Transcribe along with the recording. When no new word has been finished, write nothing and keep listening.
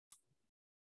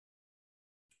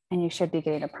and you should be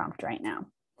getting a prompt right now.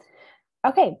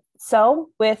 Okay, so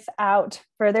without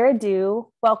further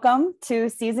ado, welcome to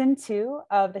season 2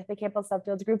 of the Hippocampal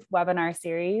Subfields Group webinar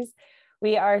series.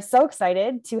 We are so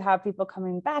excited to have people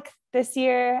coming back this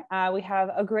year. We have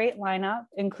a great lineup,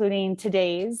 including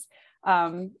today's,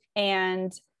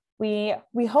 and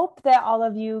we hope that all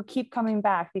of you keep coming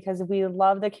back because we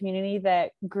love the community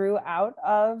that grew out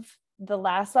of the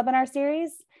last webinar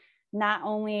series. Not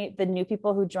only the new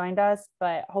people who joined us,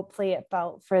 but hopefully it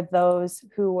felt for those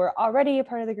who were already a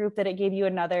part of the group that it gave you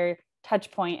another touch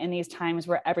point in these times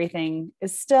where everything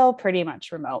is still pretty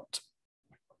much remote.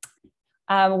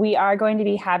 We are going to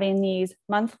be having these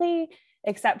monthly,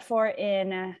 except for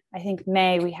in, I think,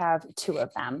 May, we have 2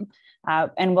 of them.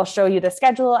 And we'll show you the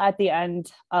schedule at the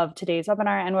end of today's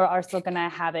webinar, and we're also going to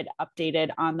have it updated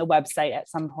on the website at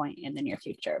some point in the near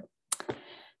future.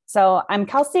 So I'm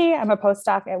Kelsey, I'm a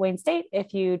postdoc at Wayne State.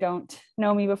 If you don't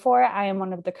know me before, I am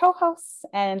one of the co-hosts,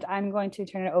 and I'm going to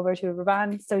turn it over to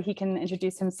Ruban so he can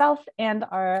introduce himself and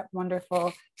our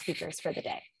wonderful speakers for the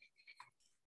day.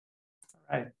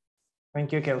 All right,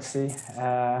 thank you, Kelsey.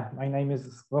 My name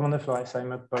is Roman de Flores.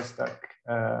 I'm a postdoc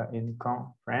in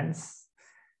Caen, France,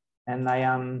 and I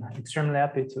am extremely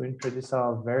happy to introduce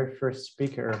our very first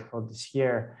speaker for this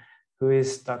year, who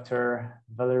is Dr.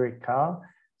 Valerie Carr.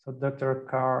 So Dr.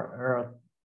 Carr earned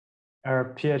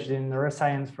her PhD in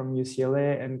neuroscience from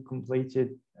UCLA and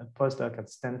completed a postdoc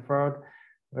at Stanford,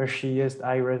 where she used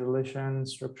high-resolution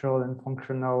structural and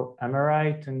functional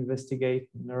MRI to investigate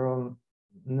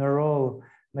neural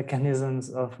mechanisms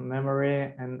of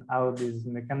memory and how these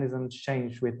mechanisms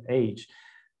change with age.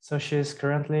 So she is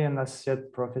currently an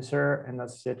associate professor and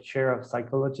associate chair of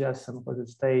psychology at San Jose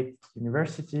State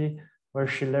University, where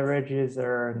she leverages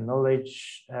her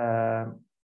knowledge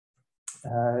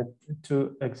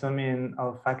to examine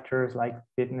how factors like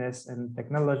fitness and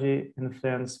technology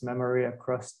influence memory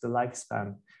across the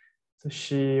lifespan. So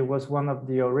she was one of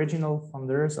the original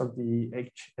founders of the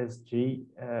HSG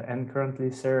and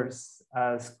currently serves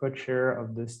as co-chair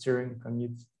of the steering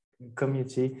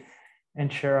committee and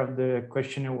chair of the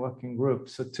questionnaire working group.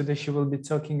 So today she will be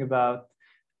talking about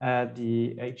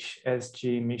the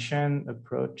HSG mission,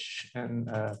 approach, and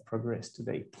progress to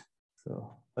date.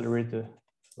 So Valerie, the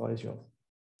floor is yours.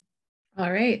 All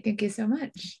right, thank you so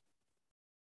much.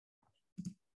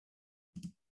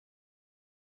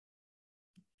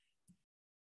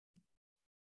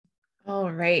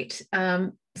 All right,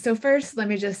 so first, let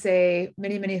me just say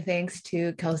many, many thanks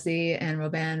to Kelsey and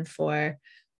Robin for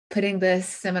putting this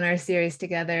seminar series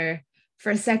together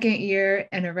for a second year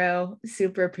in a row.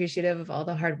 Super appreciative of all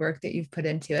the hard work that you've put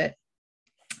into it.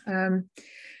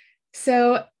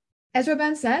 So as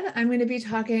Robin said, I'm going to be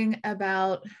talking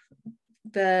about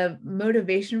the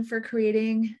motivation for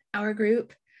creating our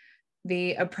group,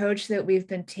 the approach that we've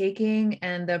been taking,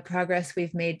 and the progress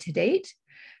we've made to date.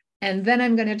 And then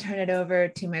I'm going to turn it over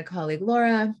to my colleague,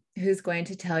 Laura, who's going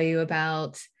to tell you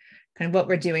about kind of what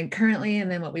we're doing currently and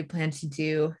then what we plan to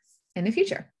do in the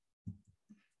future.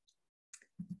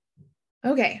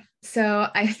 Okay, so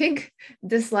I think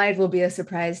this slide will be a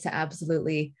surprise to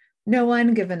absolutely no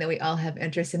one, given that we all have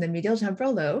interest in the medial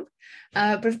temporal lobe.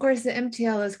 But of course, the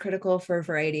MTL is critical for a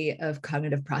variety of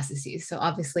cognitive processes. So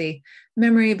obviously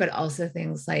memory, but also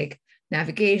things like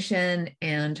navigation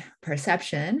and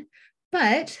perception.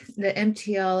 But the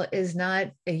MTL is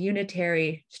not a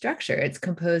unitary structure. It's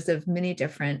composed of many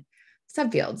different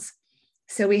subfields.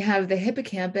 So we have the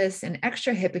hippocampus and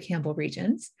extra hippocampal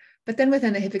regions, but then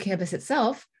within the hippocampus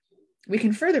itself, we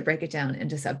can further break it down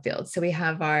into subfields. So we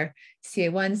have our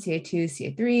CA1, CA2,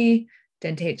 CA3,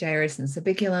 dentate, gyrus, and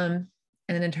subiculum.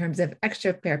 And then in terms of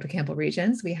extra parahippocampal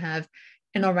regions, we have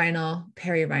entorhinal,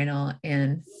 perirhinal,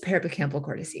 and parahippocampal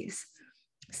cortices.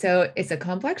 So it's a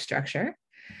complex structure.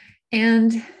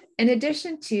 And in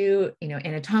addition to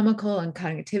anatomical and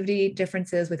cognitivity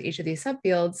differences with each of these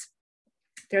subfields,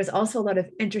 there's also a lot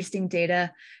of interesting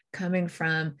data coming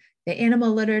from the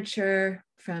animal literature,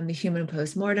 from the human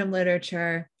postmortem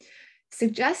literature,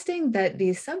 suggesting that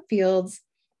these subfields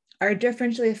are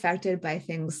differentially affected by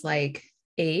things like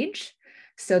age.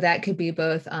 So that could be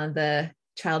both on the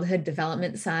childhood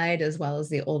development side as well as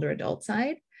the older adult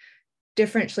side,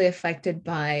 differentially affected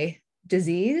by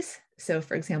disease. So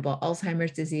for example,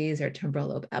 Alzheimer's disease or temporal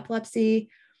lobe epilepsy,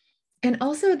 and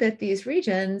also that these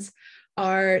regions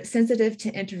are sensitive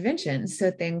to interventions.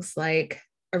 So things like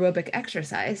aerobic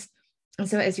exercise. And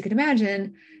so as you can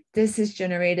imagine, this has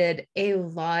generated a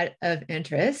lot of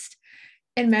interest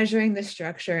in measuring the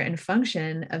structure and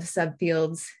function of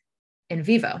subfields in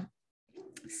vivo.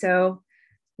 So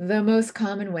the most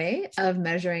common way of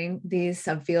measuring these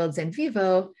subfields in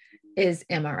vivo is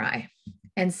MRI.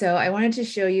 And so I wanted to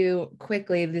show you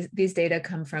quickly, these data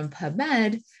come from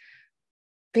PubMed,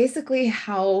 basically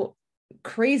how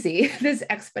crazy this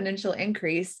exponential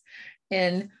increase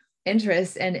in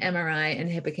interest in MRI and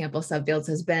hippocampal subfields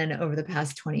has been over the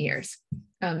past 20 years.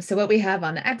 So what we have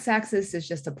on the x-axis is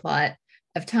just a plot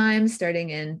of time starting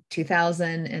in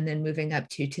 2000 and then moving up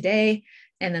to today.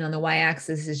 And then on the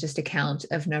y-axis is just a count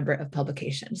of number of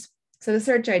publications. So the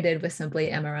search I did was simply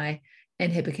MRI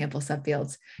and hippocampal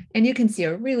subfields. And you can see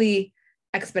a really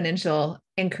exponential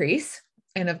increase.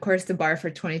 And of course, the bar for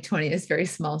 2020 is very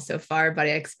small so far, but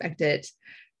I expect it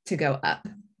to go up.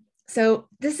 So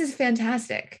this is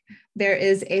fantastic. There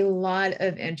is a lot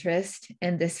of interest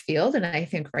in this field, and I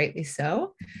think rightly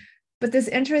so. But this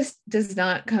interest does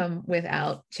not come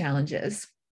without challenges.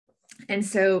 And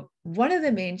so one of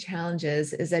the main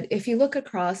challenges is that if you look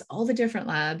across all the different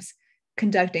labs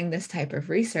conducting this type of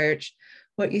research,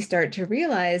 what you start to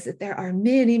realize that there are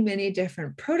many, many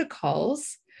different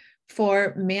protocols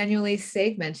for manually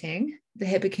segmenting the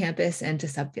hippocampus into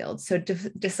subfields. So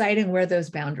deciding where those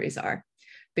boundaries are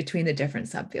between the different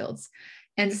subfields.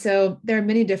 And so there are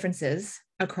many differences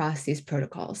across these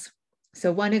protocols.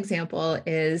 So one example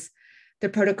is the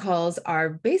protocols are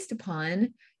based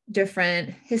upon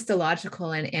different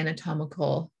histological and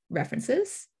anatomical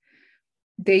references.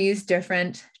 They use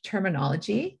different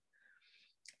terminology.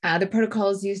 The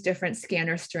protocols use different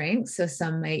scanner strengths. So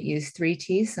some might use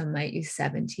 3T, some might use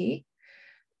 7T.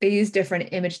 They use different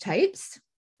image types.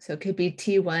 So it could be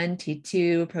T1,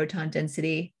 T2, proton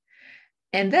density.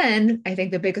 And then I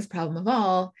think the biggest problem of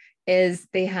all is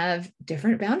they have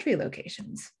different boundary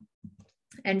locations.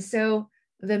 And so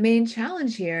the main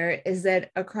challenge here is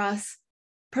that across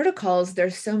protocols,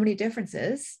 there's so many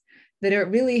differences that it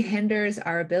really hinders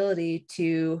our ability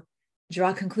to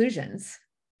draw conclusions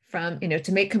from,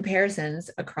 to make comparisons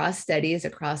across studies,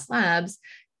 across labs,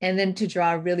 and then to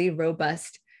draw really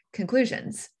robust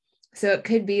conclusions. So it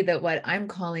could be that what I'm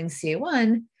calling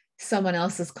CA1, someone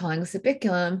else is calling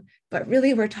subiculum, but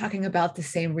really we're talking about the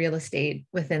same real estate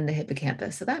within the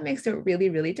hippocampus. So that makes it really,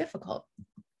 really difficult.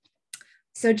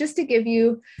 So just to give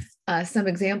you some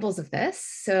examples of this.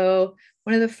 So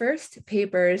one of the first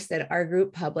papers that our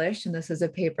group published, and this was a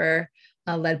paper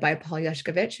led by Paul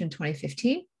Yushkovich in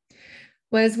 2015,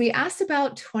 was we asked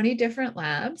about 20 different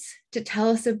labs to tell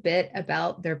us a bit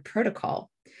about their protocol.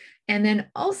 And then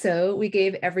also we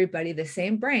gave everybody the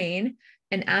same brain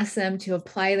and asked them to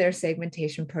apply their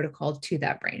segmentation protocol to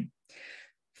that brain.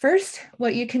 First,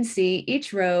 what you can see,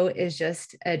 each row is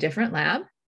just a different lab.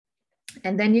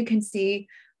 And then you can see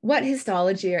what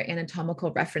histology or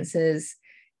anatomical references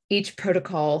each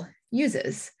protocol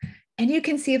uses. And you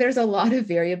can see there's a lot of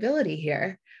variability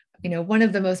here. One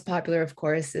of the most popular, of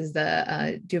course, is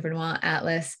the Duvernois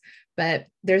Atlas, but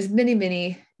there's many,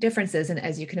 many differences. And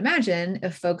as you can imagine,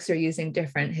 if folks are using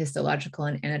different histological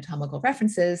and anatomical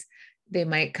references, they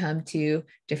might come to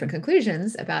different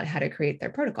conclusions about how to create their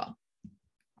protocol.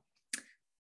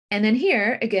 And then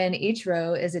here, again, each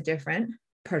row is a different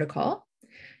protocol.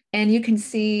 And you can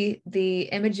see the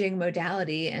imaging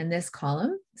modality in this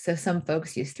column. So some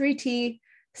folks use 3T,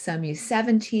 some use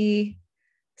 7T,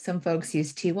 some folks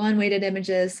use T1 weighted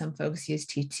images, some folks use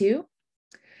T2.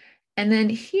 And then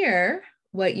here,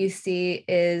 what you see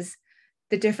is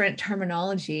the different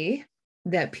terminology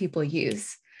that people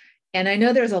use. And I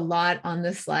know there's a lot on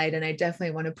this slide, and I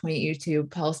definitely want to point you to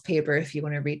Paul's paper if you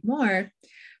want to read more.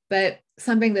 But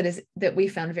something that we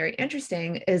found very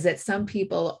interesting is that some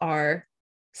people are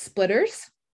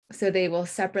splitters. So they will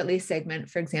separately segment,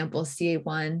 for example,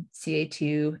 CA1,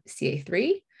 CA2,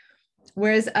 CA3,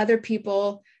 whereas other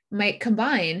people might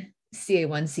combine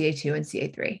CA1, CA2, and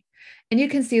CA3. And you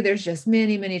can see there's just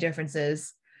many, many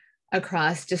differences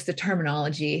across just the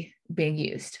terminology being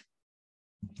used.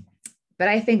 But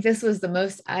I think this was the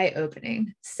most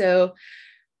eye-opening. So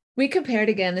we compared,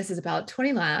 again, this is about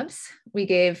 20 labs. We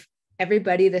gave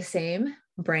everybody the same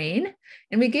brain,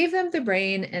 and we gave them the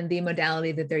brain and the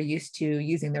modality that they're used to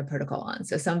using their protocol on.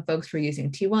 So some folks were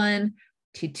using T1,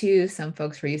 T2, some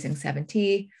folks were using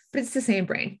 7T, but it's the same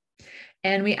brain.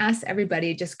 And we asked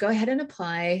everybody, just go ahead and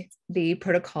apply the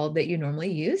protocol that you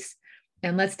normally use,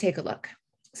 and let's take a look.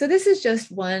 So this is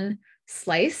just one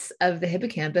slice of the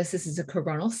hippocampus. This is a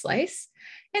coronal slice.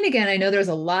 And again, I know there's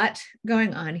a lot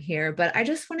going on here, but I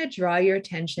just want to draw your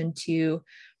attention to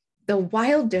the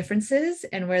wild differences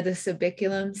and where the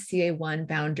subiculum CA1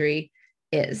 boundary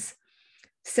is.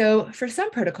 So for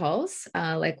some protocols,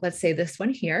 like let's say this one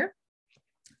here,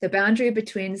 the boundary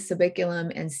between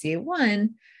subiculum and CA1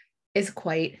 is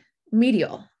quite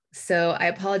medial. So I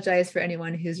apologize for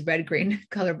anyone who's red-green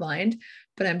colorblind,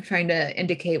 but I'm trying to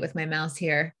indicate with my mouse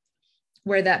here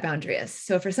where that boundary is.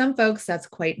 So for some folks, that's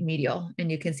quite medial,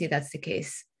 and you can see that's the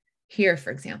case here,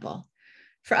 for example.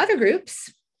 For other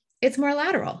groups, it's more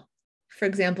lateral. For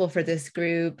example, for this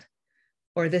group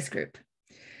or this group.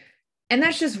 And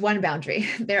that's just one boundary.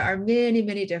 There are many,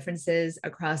 many differences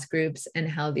across groups and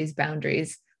how these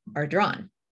boundaries are drawn.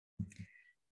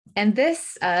 And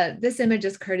this image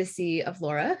is courtesy of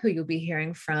Laura, who you'll be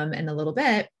hearing from in a little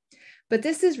bit. But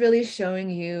this is really showing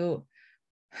you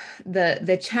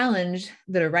the challenge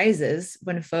that arises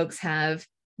when folks have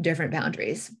different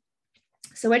boundaries.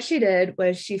 So what she did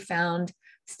was she found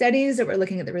studies that were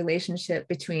looking at the relationship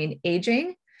between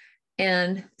aging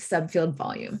and subfield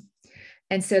volume.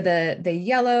 And so the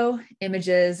yellow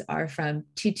images are from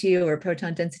T2 or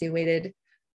proton density weighted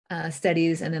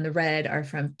studies, and then the red are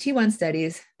from T1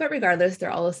 studies. But regardless,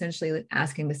 they're all essentially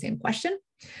asking the same question,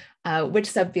 which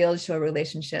subfields show a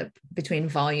relationship between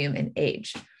volume and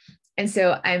age. And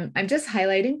so I'm just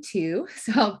highlighting two,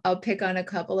 so I'll pick on a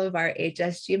couple of our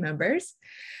HSG members.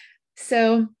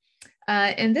 So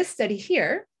in this study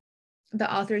here,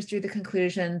 the authors drew the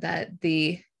conclusion that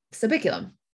the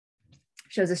subiculum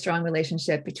shows a strong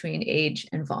relationship between age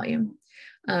and volume.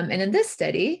 And in this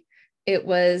study, it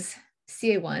was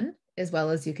CA1, as well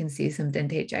as you can see some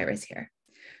dentate gyrus here.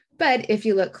 But if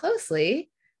you look closely,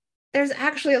 there's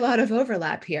actually a lot of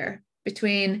overlap here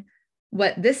between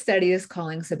what this study is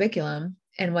calling subiculum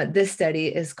and what this study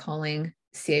is calling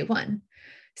CA1.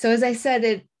 So as I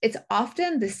said, it's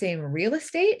often the same real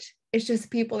estate. It's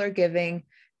just people are giving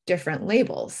different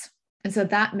labels. And so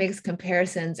that makes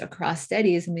comparisons across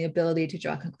studies and the ability to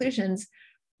draw conclusions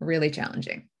really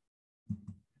challenging.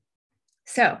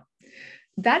 So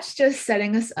that's just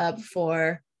setting us up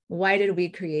for why did we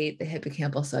create the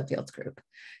hippocampal subfields group?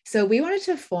 So we wanted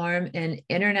to form an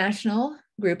international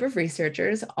group of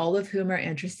researchers, all of whom are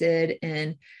interested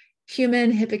in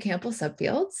human hippocampal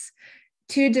subfields,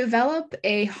 to develop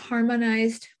a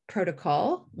harmonized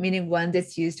protocol, meaning one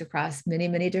that's used across many,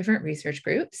 many different research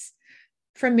groups,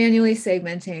 for manually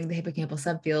segmenting the hippocampal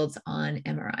subfields on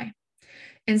MRI.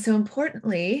 And so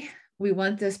importantly, we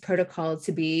want this protocol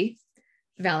to be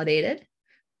validated,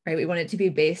 right? We want it to be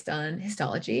based on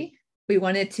histology. We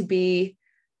want it to be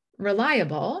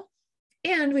reliable,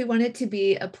 and we want it to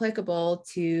be applicable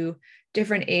to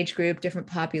different age group, different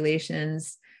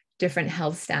populations, different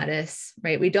health status,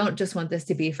 right? We don't just want this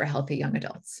to be for healthy young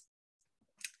adults.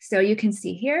 So you can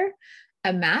see here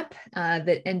a map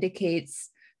that indicates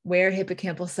where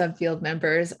hippocampal subfield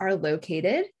members are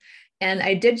located. And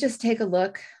I did just take a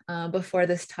look before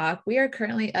this talk. We are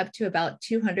currently up to about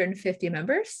 250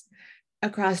 members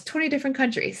across 20 different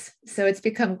countries. So it's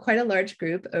become quite a large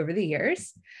group over the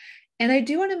years. And I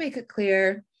do want to make it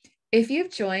clear, if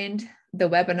you've joined the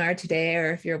webinar today,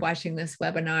 or if you're watching this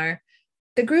webinar,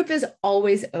 the group is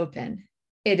always open.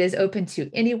 It is open to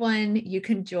anyone. You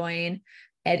can join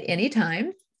at any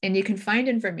time, and you can find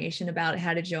information about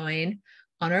how to join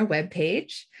on our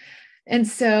webpage. And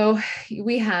so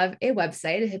we have a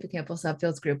website, a hippocampal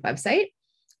subfields group website.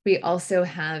 We also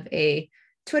have a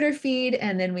Twitter feed,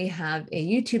 and then we have a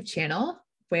YouTube channel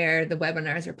where the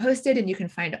webinars are posted, and you can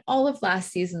find all of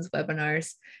last season's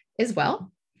webinars as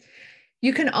well.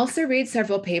 You can also read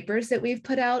several papers that we've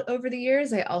put out over the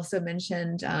years. I also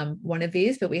mentioned one of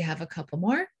these, but we have a couple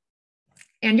more.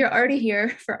 And you're already here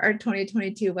for our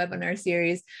 2022 webinar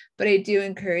series, but I do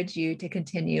encourage you to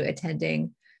continue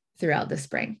attending throughout the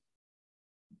spring.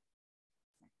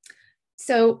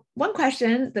 So one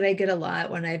question that I get a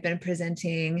lot when I've been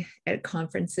presenting at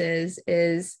conferences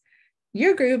is,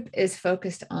 your group is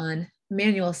focused on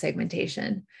manual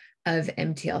segmentation of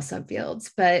MTL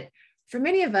subfields, but for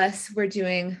many of us, we're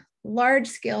doing large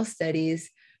scale studies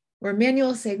where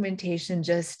manual segmentation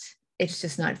it's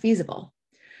just not feasible.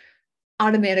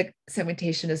 Automatic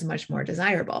segmentation is much more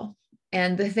desirable.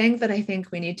 And the thing that I think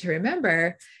we need to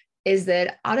remember is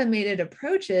that automated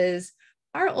approaches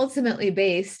are ultimately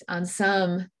based on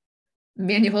some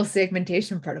manual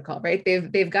segmentation protocol, right?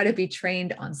 They've got to be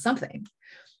trained on something.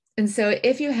 And so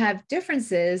if you have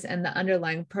differences in the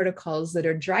underlying protocols that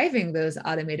are driving those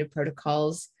automated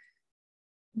protocols,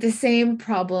 the same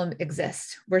problem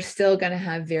exists. We're still going to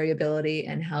have variability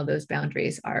in how those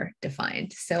boundaries are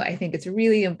defined. So I think it's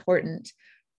really important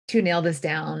to nail this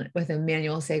down with a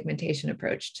manual segmentation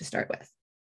approach to start with.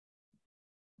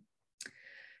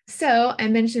 So I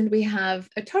mentioned we have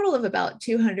a total of about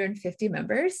 250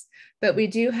 members, but we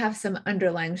do have some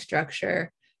underlying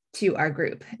structure to our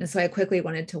group. And so I quickly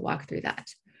wanted to walk through that.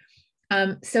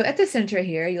 So at the center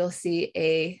here, you'll see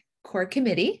a core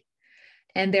committee.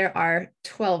 And there are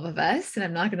 12 of us, and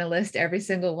I'm not going to list every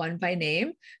single one by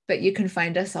name, but you can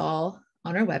find us all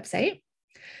on our website.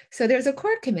 So there's a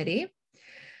core committee,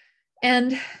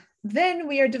 And then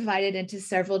we are divided into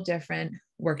several different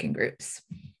working groups.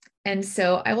 And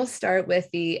so I will start with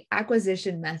the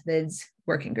acquisition methods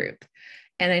working group.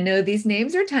 And I know these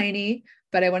names are tiny,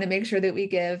 but I want to make sure that we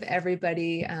give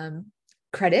everybody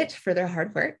credit for their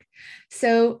hard work.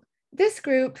 So this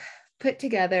group put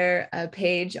together a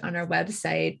page on our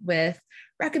website with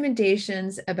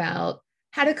recommendations about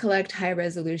how to collect high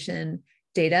resolution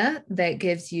data that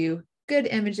gives you good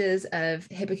images of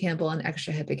hippocampal and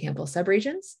extrahippocampal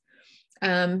subregions.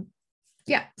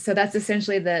 Yeah, so that's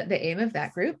essentially the aim of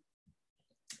that group.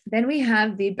 Then we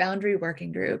have the boundary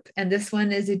working group, and this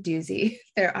one is a doozy.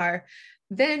 There are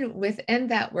then within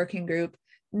that working group,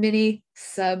 many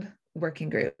sub-working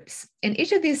groups. And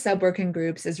each of these sub-working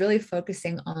groups is really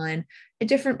focusing on a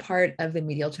different part of the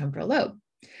medial temporal lobe.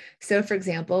 So for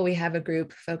example, we have a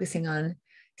group focusing on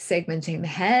segmenting the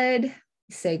head,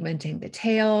 segmenting the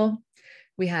tail.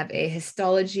 We have a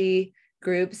histology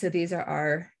group. So these are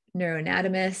our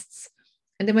neuroanatomists.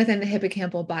 And then within the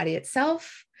hippocampal body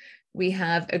itself, we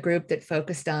have a group that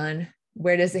focused on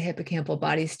where does the hippocampal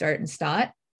body start and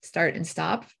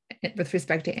stop with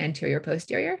respect to anterior,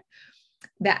 posterior.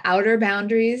 The outer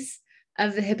boundaries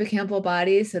of the hippocampal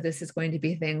body. So this is going to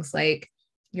be things like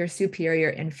your superior,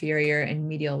 inferior, and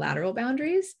medial lateral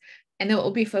boundaries. And then what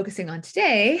we'll be focusing on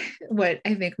today, what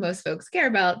I think most folks care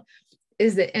about,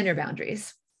 is the inner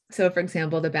boundaries. So for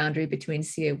example, the boundary between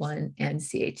CA1 and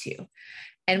CA2.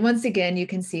 And once again, you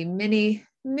can see many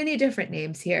different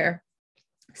names here.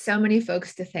 So many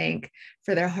folks to thank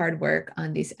for their hard work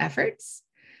on these efforts.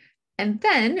 And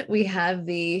then we have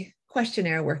the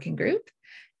questionnaire working group.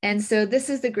 And so this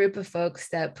is the group of folks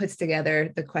that puts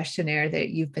together the questionnaire that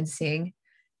you've been seeing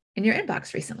in your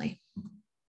inbox recently.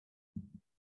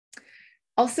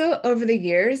 Also, over the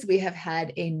years, we have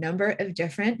had a number of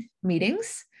different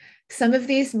meetings. Some of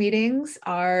these meetings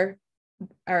are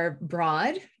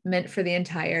broad, meant for the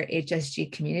entire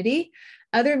HSG community.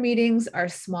 Other meetings are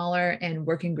smaller and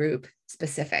working group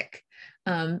specific.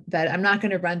 But I'm not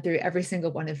going to run through every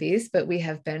single one of these, but we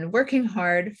have been working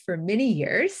hard for many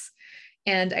years.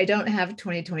 And I don't have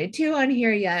 2022 on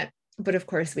here yet, but of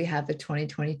course we have the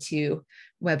 2022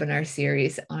 webinar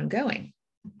series ongoing.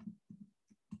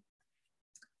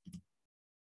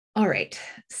 All right,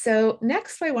 so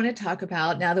next I want to talk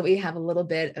about, now that we have a little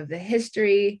bit of the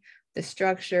history, the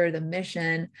structure, the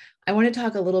mission, I want to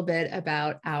talk a little bit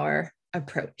about our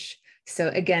approach. So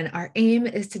again, our aim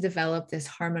is to develop this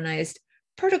harmonized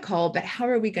protocol, but how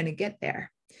are we going to get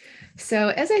there? So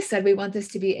as I said, we want this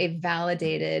to be a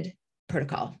validated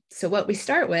protocol. So what we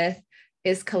start with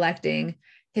is collecting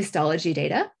histology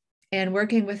data and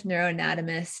working with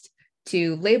neuroanatomists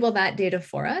to label that data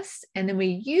for us. And then we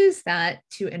use that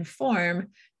to inform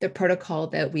the protocol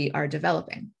that we are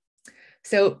developing.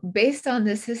 So based on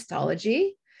this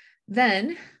histology,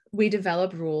 then we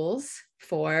develop rules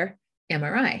for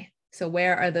MRI. So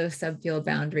where are those subfield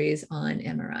boundaries on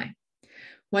MRI?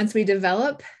 Once we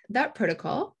develop that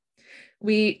protocol,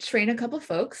 we train a couple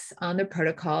folks on the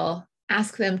protocol,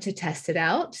 ask them to test it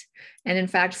out. And in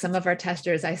fact, some of our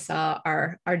testers I saw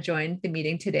are joined the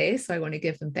meeting today, so I want to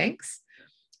give them thanks.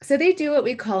 So they do what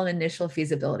we call an initial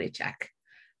feasibility check.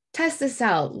 Test this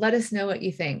out, let us know what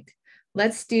you think.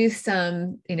 Let's do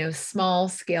some, small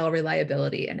scale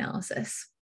reliability analysis.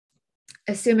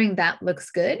 Assuming that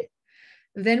looks good,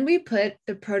 then we put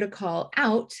the protocol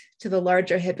out to the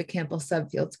larger hippocampal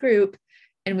subfields group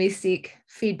and we seek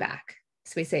feedback.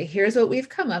 So we say, here's what we've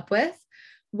come up with.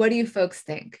 What do you folks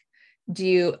think? Do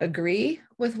you agree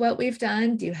with what we've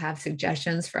done? Do you have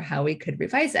suggestions for how we could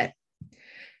revise it?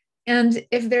 And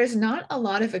if there's not a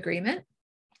lot of agreement,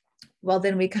 well,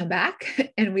 then we come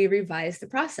back and we revise the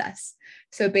process.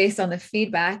 So based on the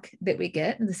feedback that we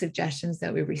get and the suggestions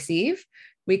that we receive,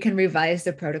 we can revise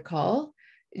the protocol,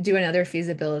 do another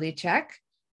feasibility check,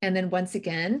 and then once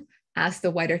again, ask the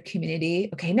wider community,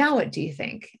 okay, now what do you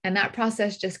think? And that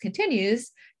process just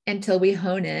continues until we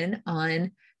hone in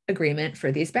on agreement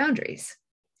for these boundaries.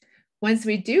 Once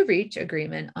we do reach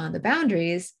agreement on the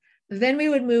boundaries, then we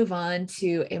would move on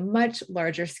to a much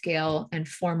larger scale and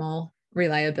formal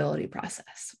reliability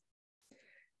process.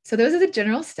 So those are the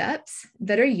general steps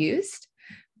that are used,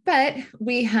 but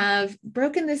we have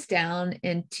broken this down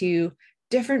into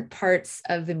different parts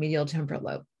of the medial temporal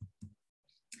lobe.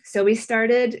 So we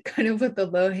started kind of with the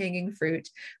low-hanging fruit.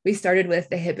 We started with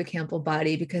the hippocampal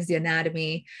body because the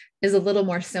anatomy is a little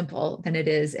more simple than it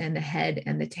is in the head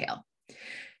and the tail.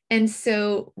 And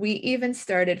so we even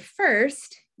started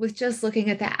first with just looking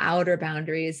at the outer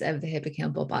boundaries of the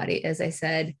hippocampal body. As I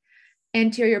said,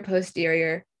 anterior,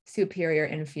 posterior, superior,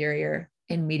 inferior,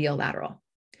 and medial lateral.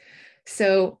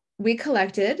 So we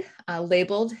collected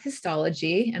labeled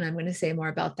histology, and I'm going to say more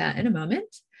about that in a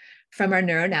moment, from our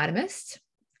neuroanatomist.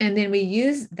 And then we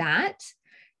used that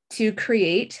to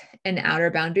create an outer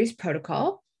boundaries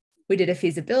protocol. We did a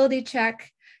feasibility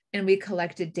check, and we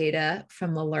collected data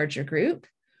from a larger group.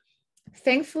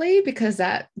 Thankfully, because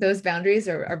those boundaries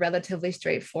are relatively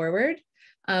straightforward,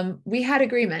 we had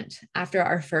agreement after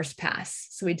our first pass.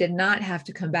 So we did not have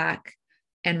to come back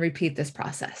and repeat this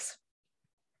process.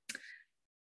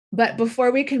 But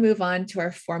before we can move on to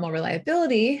our formal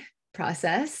reliability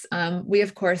process, we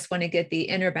of course want to get the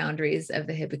inner boundaries of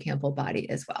the hippocampal body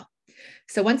as well.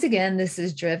 So once again, this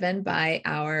is driven by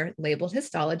our labeled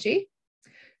histology.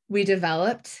 We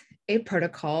developed a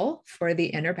protocol for the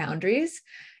inner boundaries.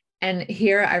 And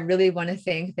here I really want to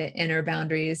thank the inner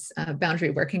boundaries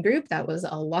boundary working group. That was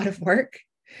a lot of work.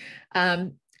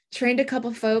 Trained a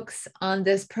couple folks on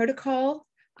this protocol.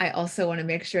 I also want to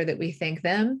make sure that we thank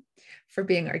them for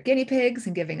being our guinea pigs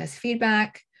and giving us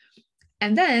feedback.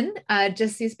 And then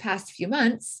just these past few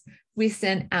months, we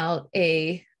sent out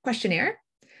a questionnaire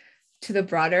to the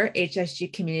broader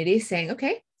HSG community saying,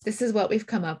 okay, this is what we've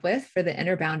come up with for the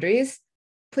inner boundaries.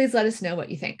 Please let us know what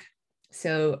you think.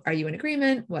 So are you in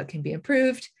agreement? What can be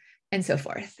improved? And so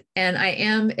forth. And I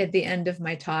am at the end of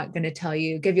my talk going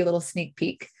to give you a little sneak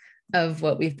peek of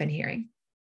what we've been hearing.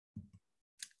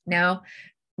 Now,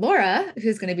 Laura,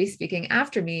 who's going to be speaking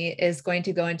after me, is going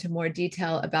to go into more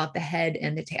detail about the head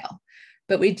and the tail.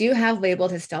 But we do have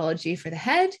labeled histology for the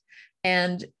head,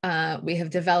 and we have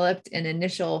developed an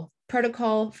initial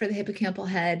protocol for the hippocampal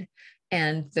head,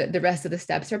 and the rest of the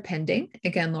steps are pending.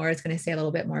 Again, Laura is going to say a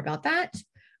little bit more about that.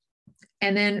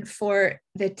 And then for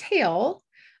the tail,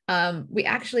 we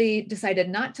actually decided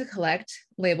not to collect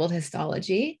labeled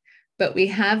histology, but we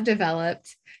have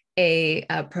developed a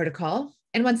protocol.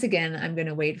 And once again, I'm going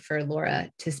to wait for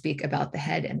Laura to speak about the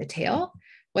head and the tail.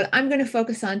 What I'm going to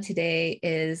focus on today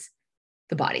is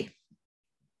the body.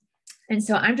 And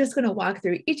so I'm just going to walk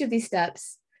through each of these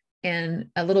steps in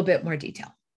a little bit more detail.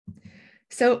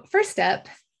 So first step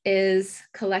is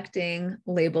collecting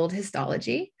labeled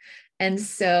histology. And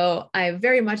so I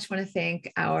very much want to thank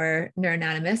our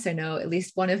neuroanatomists, I know at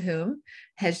least one of whom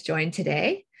has joined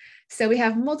today. So we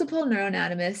have multiple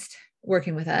neuroanatomists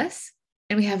working with us,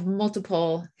 and we have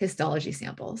multiple histology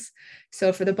samples.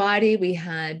 So for the body, we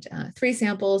had 3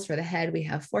 samples. For the head, we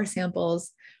have 4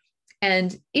 samples.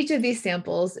 And each of these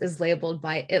samples is labeled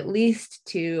by at least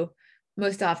 2,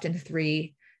 most often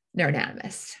 3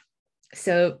 neuroanatomists.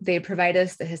 So they provide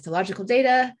us the histological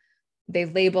data, they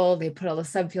label, they put all the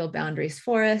subfield boundaries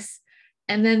for us,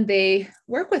 and then they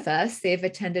work with us. They've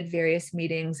attended various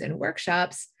meetings and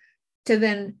workshops to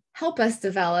then help us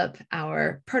develop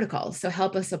our protocols. So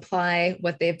help us apply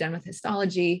what they've done with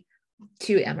histology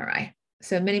to MRI.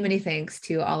 So many, many thanks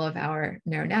to all of our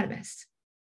neuroanatomists.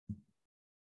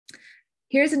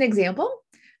 Here's an example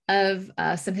of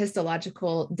some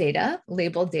histological data,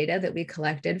 labeled data that we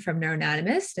collected from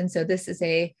neuroanatomists. And so this is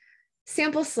a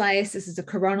sample slice. This is a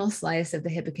coronal slice of the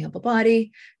hippocampal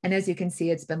body. And as you can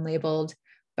see, it's been labeled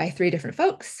by 3 different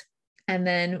folks. And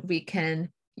then we can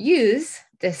use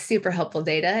this super helpful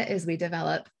data as we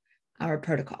develop our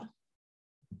protocol.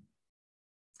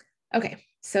 Okay,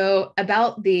 so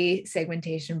about the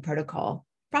segmentation protocol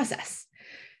process.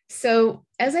 So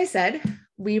as I said,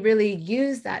 we really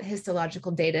use that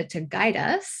histological data to guide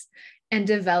us and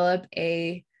develop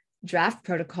a draft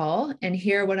protocol. And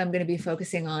here, what I'm going to be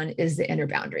focusing on is the inner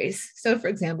boundaries. So for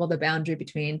example, the boundary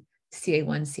between CA1,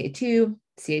 CA2,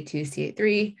 CA2,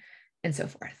 CA3, and so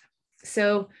forth.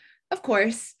 So of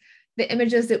course, the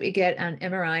images that we get on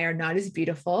MRI are not as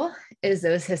beautiful as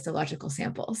those histological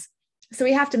samples. So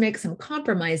we have to make some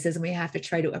compromises, and we have to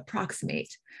try to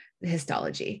approximate the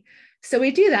histology. So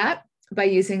we do that by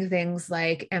using things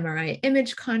like MRI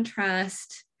image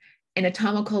contrast,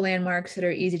 anatomical landmarks that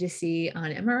are easy to see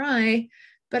on MRI,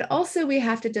 but also we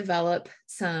have to develop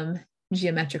some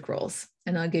geometric rules.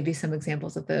 And I'll give you some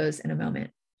examples of those in a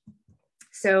moment.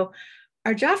 So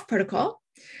our draft protocol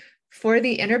for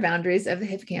the inner boundaries of the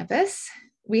hippocampus,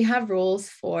 we have rules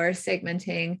for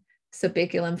segmenting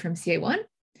subaculum from CA1,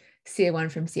 CA1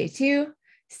 from CA2,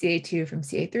 CA2 from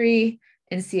CA3,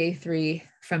 and CA3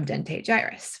 from dentate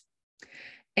gyrus.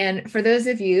 And for those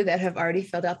of you that have already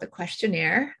filled out the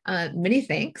questionnaire, many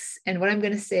thanks. And what I'm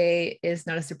going to say is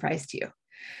not a surprise to you.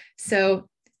 So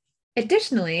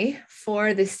additionally,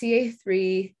 for the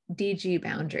CA3 DG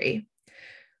boundary,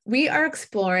 we are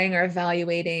exploring or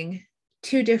evaluating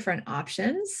 2 different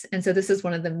options. And so this is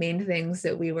one of the main things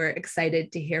that we were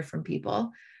excited to hear from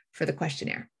people for the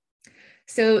questionnaire.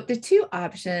 So the 2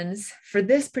 options for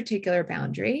this particular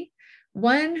boundary,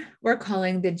 one we're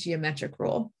calling the geometric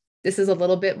rule. This is a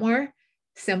little bit more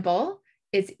simple.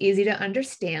 It's easy to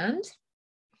understand.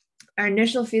 Our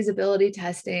initial feasibility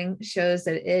testing shows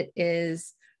that it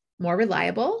is more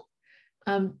reliable.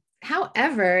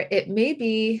 However, it may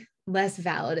be less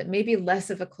valid. It may be less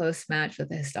of a close match with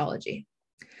the histology.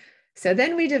 So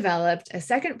then we developed a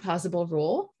second possible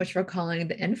rule, which we're calling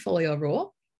the in-folio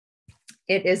rule.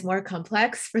 It is more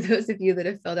complex. For those of you that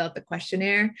have filled out the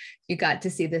questionnaire, you got to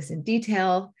see this in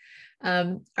detail.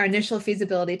 Our initial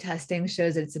feasibility testing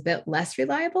shows that it's a bit less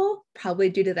reliable, probably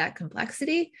due to that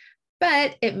complexity,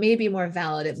 but it may be more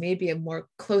valid. It may be a more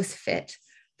close fit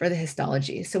for the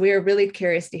histology. So we are really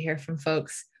curious to hear from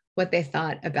folks what they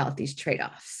thought about these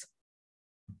trade-offs.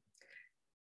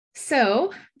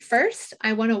 So first,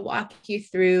 I want to walk you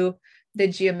through the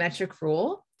geometric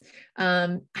rule.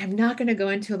 I'm not going to go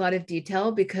into a lot of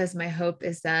detail because my hope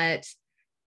is that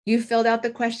you filled out the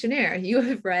questionnaire. You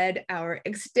have read our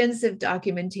extensive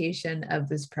documentation of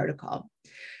this protocol.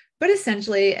 But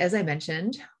essentially, as I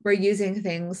mentioned, we're using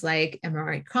things like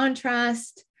MRI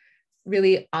contrast,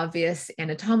 really obvious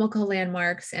anatomical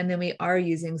landmarks, and then we are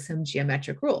using some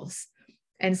geometric rules.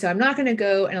 And so I'm not going to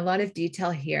go in a lot of detail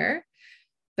here,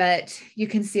 but you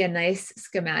can see a nice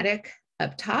schematic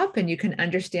up top, and you can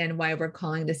understand why we're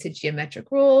calling this a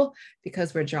geometric rule,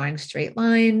 because we're drawing straight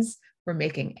lines, we're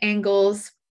making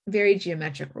angles, very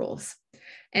geometric rules.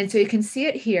 And so you can see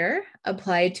it here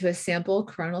applied to a sample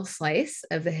coronal slice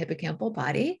of the hippocampal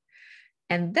body.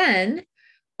 And then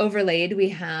overlaid, we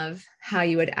have how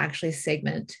you would actually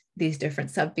segment these different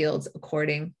subfields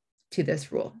according to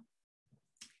this rule.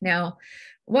 Now,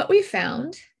 what we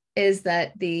found is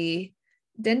that the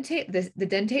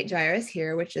dentate gyrus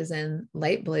here, which is in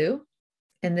light blue,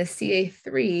 and the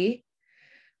CA3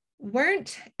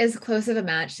 weren't as close of a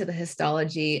match to the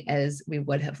histology as we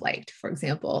would have liked. For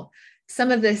example,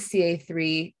 some of this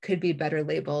CA3 could be better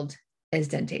labeled as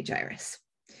dentate gyrus.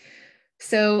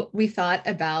 So we thought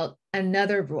about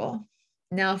another rule.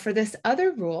 Now for this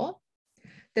other rule,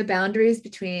 the boundaries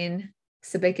between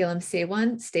subiculum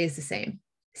CA1 stays the same.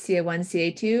 CA1,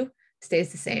 CA2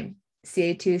 stays the same.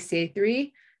 CA2,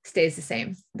 CA3 stays the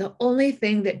same. The only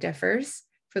thing that differs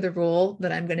for the rule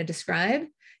that I'm going to describe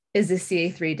is the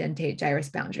CA3 dentate gyrus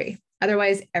boundary.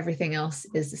 Otherwise, everything else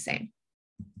is the same.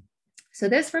 So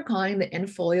this we're calling the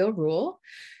in-folio rule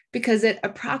because it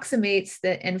approximates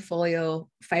the in-folio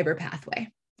fiber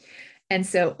pathway. And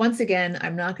so once again,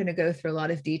 I'm not going to go through a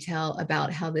lot of detail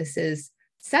about how this is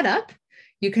set up.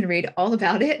 You can read all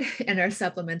about it in our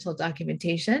supplemental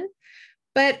documentation.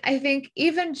 But I think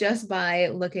even just by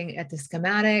looking at the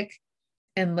schematic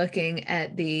and looking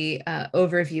at the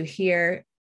overview here,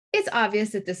 it's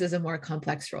obvious that this is a more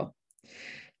complex rule.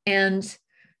 And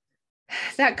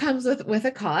that comes with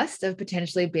a cost of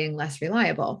potentially being less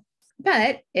reliable.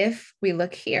 But if we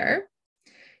look here,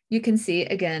 you can see,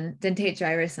 again, dentate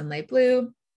gyrus in light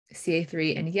blue,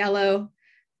 CA3 in yellow.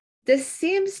 This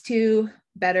seems to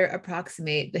better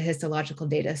approximate the histological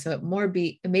data, so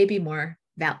it may be more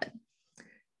valid.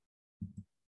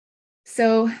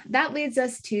 So that leads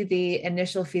us to the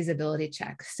initial feasibility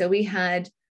check. So we had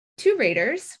two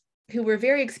raters who were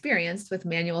very experienced with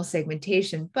manual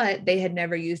segmentation, but they had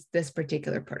never used this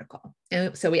particular protocol.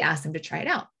 And so we asked them to try it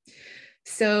out.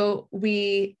 So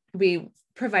we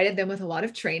provided them with a lot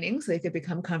of training so they could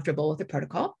become comfortable with the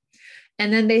protocol.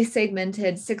 And then they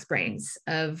segmented 6 brains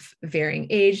of varying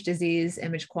age, disease,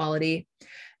 image quality.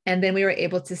 And then we were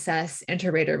able to assess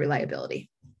inter-rater reliability.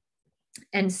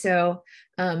 And so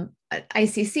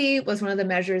ICC was one of the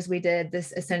measures we did.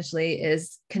 This essentially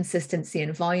is consistency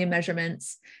and volume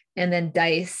measurements. And then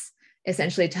DICE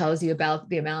essentially tells you about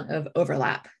the amount of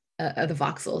overlap of the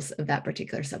voxels of that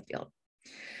particular subfield.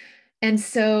 And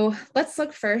so let's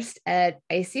look first at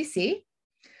ICC.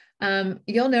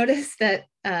 You'll notice that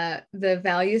the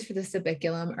values for the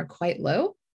subiculum are quite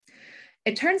low.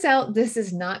 It turns out this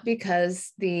is not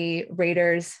because the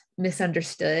raters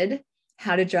misunderstood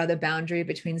how to draw the boundary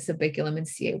between subiculum and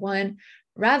CA1.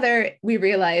 Rather, we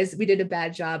realized we did a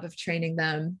bad job of training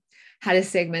them how to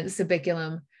segment the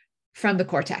subiculum from the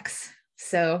cortex.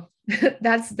 So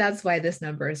that's why this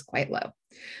number is quite low.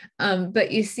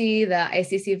 But you see the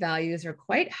ICC values are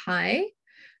quite high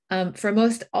for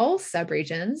most all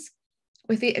subregions,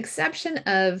 with the exception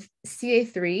of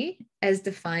CA3 as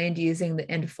defined using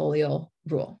the in-folio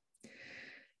rule.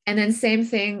 And then same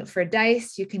thing for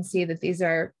DICE, you can see that these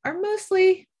are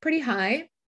mostly pretty high,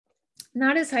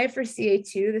 not as high for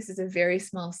CA2. This is a very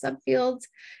small subfield,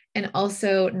 and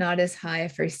also not as high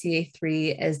for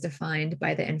CA3 as defined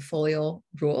by the in-folio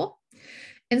rule.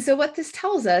 And so what this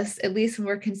tells us, at least when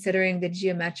we're considering the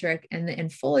geometric and the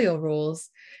in-folio rules,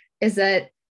 is that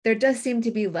there does seem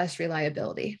to be less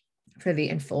reliability. for the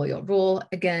in-folio rule,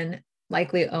 again,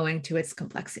 likely owing to its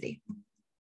complexity.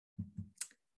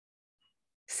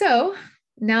 So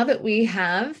now that we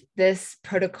have this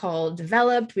protocol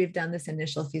developed, we've done this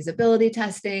initial feasibility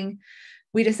testing,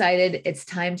 we decided it's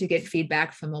time to get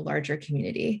feedback from a larger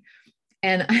community.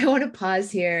 And I want to pause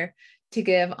here to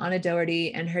give Anna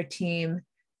Doherty and her team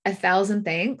 1,000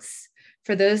 thanks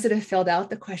for those that have filled out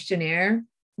the questionnaire.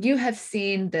 You have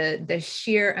seen the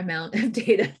sheer amount of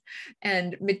data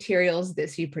and materials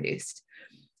that she produced.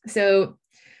 So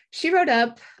she wrote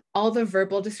up all the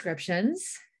verbal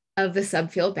descriptions of the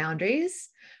subfield boundaries.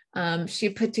 She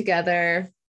put together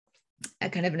a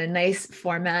kind of in a nice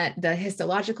format, the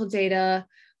histological data,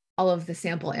 all of the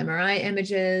sample MRI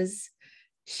images.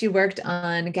 She worked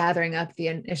on gathering up the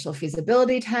initial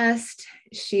feasibility test.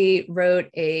 She wrote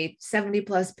a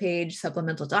 70+ page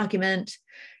supplemental document.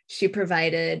 She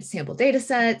provided sample data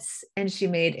sets, and she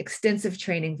made extensive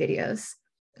training videos.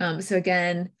 So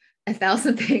again,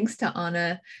 1,000 thanks to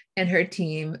Anna and her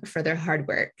team for their hard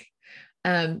work.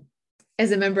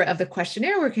 As a member of the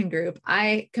questionnaire working group,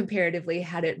 I comparatively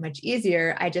had it much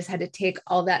easier. I just had to take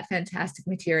all that fantastic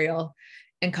material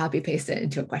and copy paste it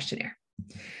into a questionnaire.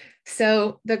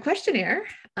 So the questionnaire,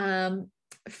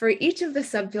 for each of the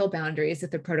subfield boundaries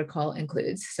that the protocol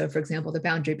includes, so for example, the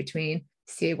boundary between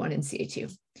CA1 and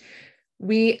CA2,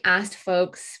 we asked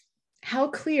folks, how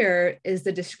clear is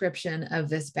the description of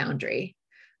this boundary?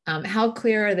 How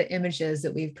clear are the images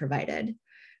that we've provided?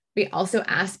 We also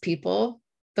asked people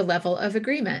the level of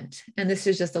agreement, and this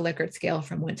is just a Likert scale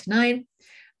from 1 to 9,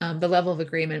 the level of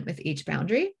agreement with each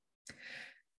boundary.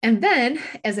 And then,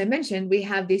 as I mentioned, we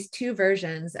have these two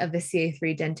versions of the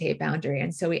CA3 dentate boundary.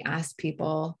 And so we asked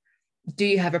people, do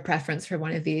you have a preference for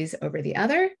one of these over the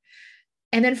other?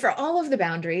 And then for all of the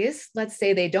boundaries, let's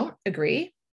say they don't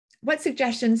agree, what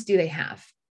suggestions do they have?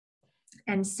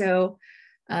 And so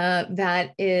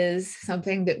that is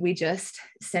something that we just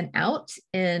sent out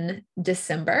in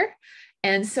December.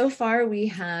 And so far we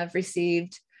have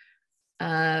received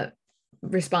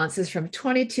responses from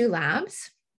 22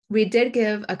 labs. We did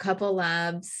give a couple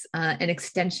labs an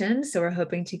extension, so we're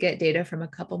hoping to get data from a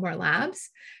couple more labs.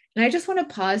 And I just want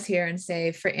to pause here and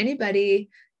say, for anybody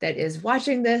that is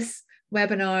watching this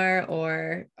webinar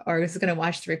or is going to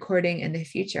watch the recording in the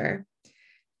future,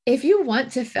 if you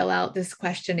want to fill out this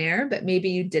questionnaire, but maybe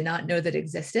you did not know that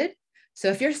existed, so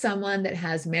if you're someone that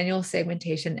has manual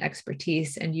segmentation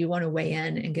expertise and you want to weigh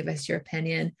in and give us your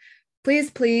opinion,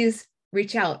 please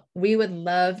reach out. We would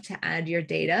love to add your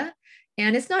data.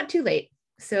 And it's not too late.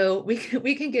 So we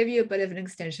can give you a bit of an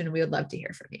extension. We would love to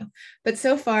hear from you. But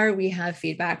so far we have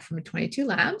feedback from 22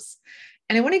 labs.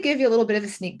 And I want to give you a little bit of a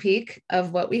sneak peek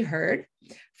of what we heard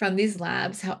from these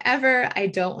labs. However, I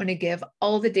don't want to give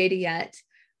all the data yet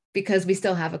because we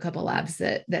still have a couple labs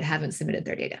that haven't submitted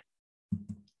their data.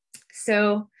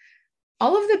 So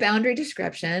all of the boundary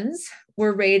descriptions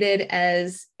were rated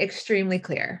as extremely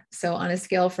clear. So on a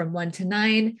scale from 1 to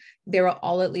 9, they were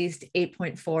all at least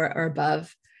 8.4 or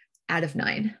above out of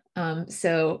 9.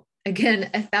 So again,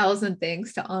 1,000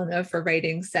 thanks to Anna for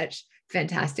writing such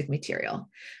fantastic material.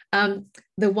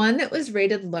 The one that was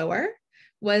rated lower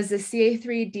was the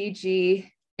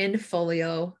CA3DG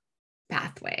in-folio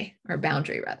pathway, or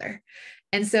boundary rather.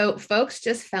 And so folks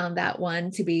just found that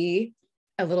one to be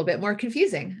a little bit more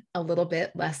confusing, a little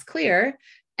bit less clear.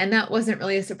 And that wasn't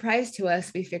really a surprise to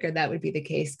us. We figured that would be the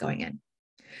case going in.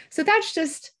 So that's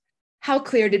just how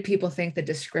clear did people think the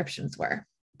descriptions were.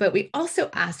 But we also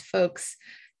asked folks,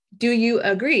 do you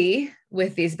agree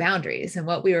with these boundaries? And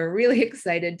what we were really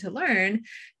excited to learn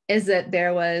is that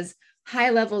there was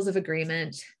high levels of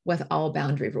agreement with all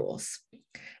boundary rules.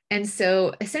 And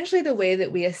so essentially the way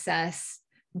that we assess,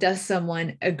 does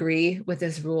someone agree with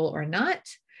this rule or not,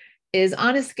 is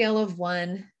on a scale of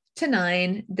 1 to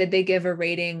 9, did they give a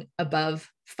rating above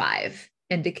 5,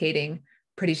 indicating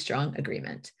pretty strong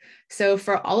agreement. So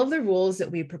for all of the rules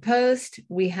that we proposed,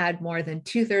 we had more than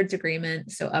 2/3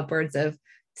 agreement, so upwards of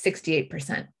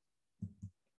 68%.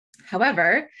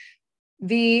 However,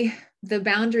 the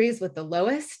boundaries with the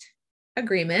lowest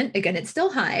agreement, again, it's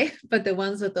still high, but the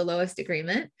ones with the lowest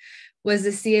agreement was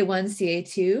the CA1,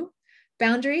 CA2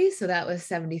 boundary. So that was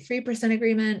 73%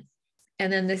 agreement.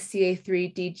 And then the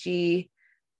CA3DG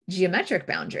geometric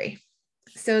boundary.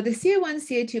 So the CA1,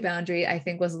 CA2 boundary, I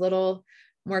think, was a little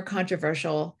more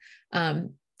controversial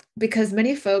because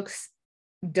many folks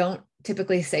don't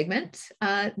typically segment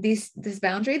this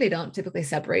boundary. They don't typically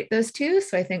separate those two.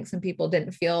 So I think some people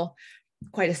didn't feel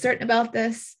quite as certain about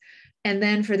this. And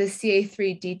then for the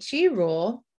CA3DG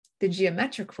rule, the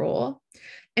geometric rule,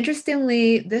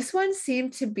 interestingly, this one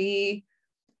seemed to be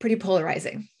pretty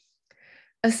polarizing.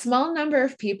 a small number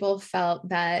of people felt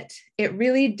that it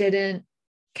really didn't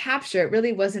capture, it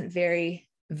really wasn't very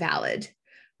valid.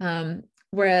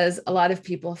 Whereas a lot of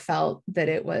people felt that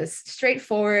it was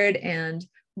straightforward and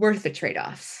worth the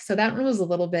trade-offs. So that one was a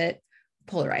little bit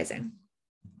polarizing.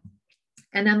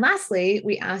 And then lastly,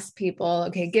 we asked people,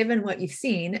 okay, given what you've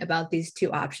seen about these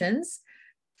two options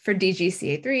for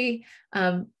DGCA3,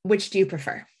 which do you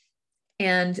prefer?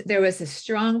 And there was a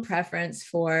strong preference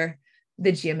for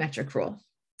the geometric rule,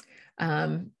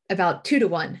 about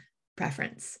 2-to-1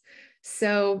 preference.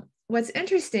 So what's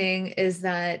interesting is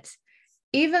that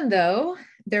even though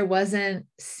there wasn't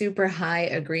super high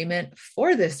agreement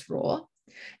for this rule,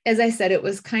 as I said, it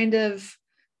was kind of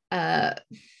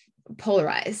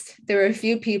polarized. There were a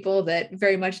few people that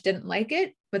very much didn't like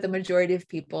it, but the majority of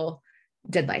people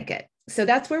did like it. So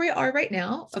that's where we are right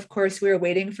now. Of course, we're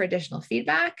waiting for additional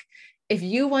feedback. If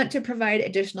you want to provide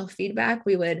additional feedback,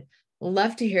 we would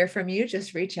love to hear from you.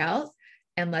 Just reach out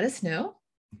and let us know.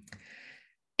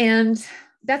 And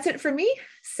that's it for me.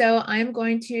 So I'm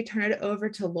going to turn it over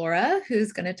to Laura,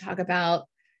 who's going to talk about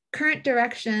current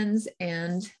directions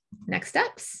and next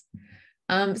steps.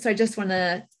 So I just want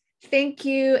to thank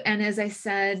you. And as I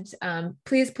said,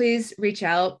 please reach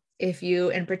out if you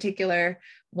in particular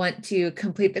want to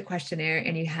complete the questionnaire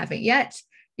and you haven't yet.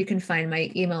 You can find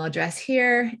my email address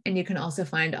here, and you can also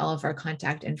find all of our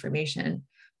contact information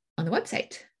on the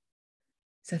website.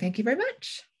 So thank you very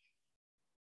much.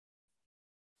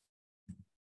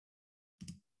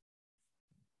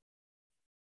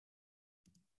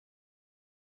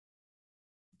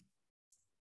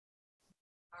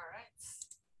 All right,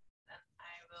 then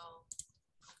I will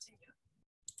continue.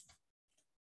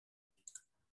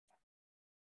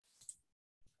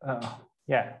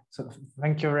 Yeah, so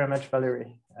thank you very much,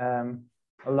 Valerie.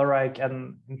 Laura, I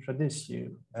can introduce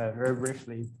you very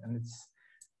briefly, and it's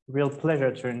a real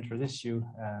pleasure to introduce you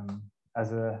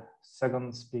as a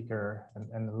second speaker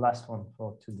and the last one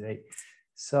for today.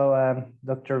 So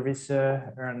Dr. Wiese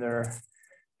earned her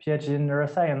PhD in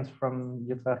neuroscience from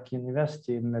Utrecht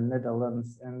University in the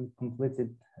Netherlands and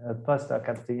completed a postdoc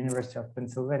at the University of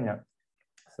Pennsylvania.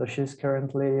 So she's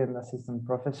currently an assistant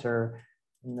professor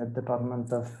in the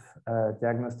Department of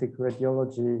Diagnostic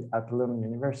Radiology at Lund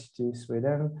University,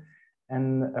 Sweden.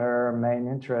 And her main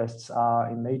interests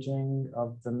are imaging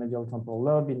of the medial temporal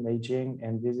lobe, imaging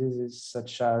and diseases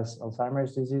such as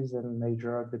Alzheimer's disease and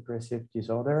major depressive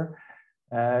disorder.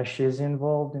 She is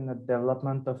involved in the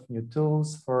development of new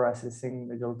tools for assessing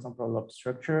medial temporal lobe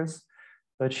structures,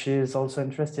 but she is also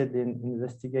interested in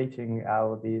investigating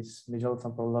how these medial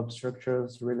temporal lobe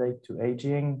structures relate to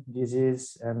aging,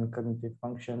 disease, and cognitive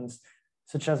functions,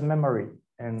 such as memory.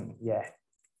 And yeah,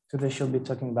 today she'll be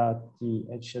talking about the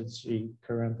HSG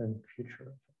current and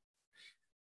future.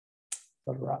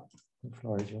 Laura, the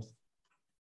floor is yours.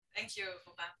 Thank you,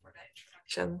 Robin, for the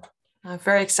introduction. I'm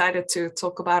very excited to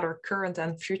talk about our current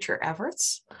and future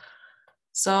efforts.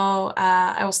 So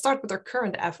I will start with our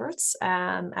current efforts.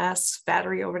 And as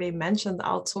Valerie already mentioned,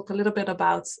 I'll talk a little bit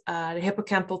about the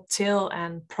hippocampal tail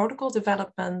and protocol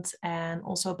development, and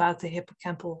also about the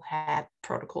hippocampal head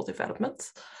protocol development.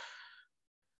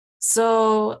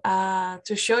 So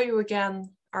to show you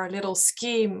again our little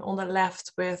scheme on the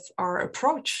left with our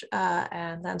approach,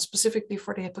 and then specifically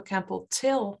for the hippocampal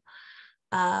tail,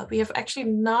 we have actually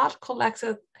not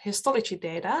collected histology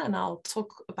data, and I'll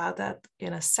talk about that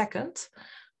in a second.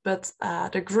 But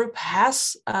the group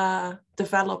has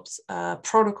developed a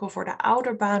protocol for the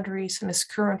outer boundaries and is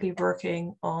currently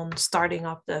working on starting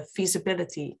up the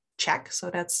feasibility check. So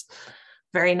that's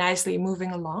very nicely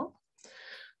moving along.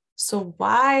 So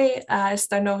why is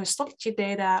there no histology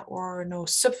data or no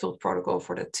subfield protocol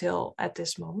for the tail at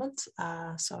this moment?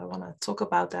 So I want to talk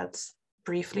about that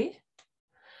briefly.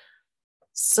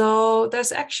 So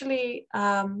there's actually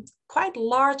quite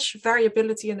large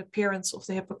variability in appearance of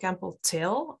the hippocampal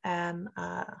tail. And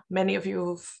many of you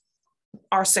who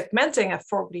are segmenting have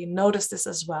probably noticed this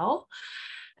as well.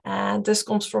 And this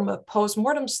comes from a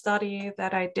post-mortem study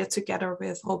that I did together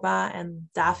with Robin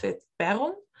and David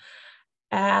Perron.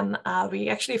 And we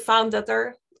actually found that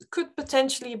there could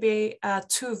potentially be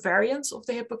two variants of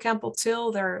the hippocampal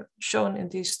tail. They're shown in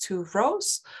these two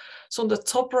rows. So on the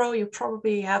top row, you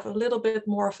probably have a little bit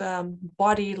more of a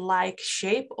body-like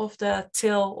shape of the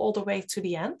tail all the way to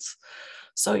the end.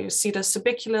 So you see the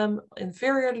subiculum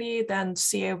inferiorly, then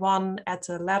CA1 at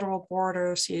the lateral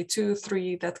border, CA2,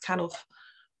 3, that kind of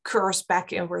curves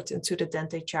back inward into the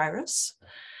dentate gyrus.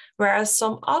 Whereas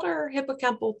some other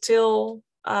hippocampal tail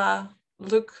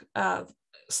look a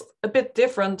bit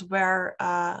different, where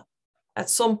at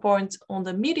some point on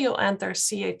the medial end, there's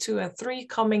CA2 and 3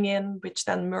 coming in, which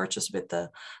then merges with the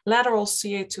lateral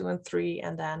CA2 and 3,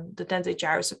 and then the dentate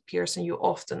gyrus appears and you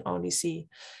often only see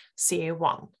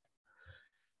CA1.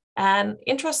 And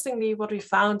interestingly, what we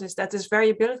found is that this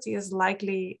variability is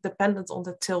likely dependent on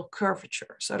the tail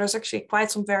curvature. So there's actually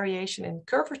quite some variation in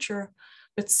curvature,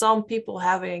 with some people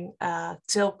having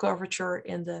tail curvature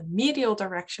in the medial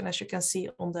direction, as you can see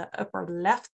on the upper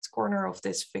left corner of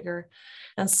this figure,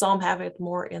 and some have it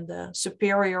more in the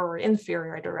superior or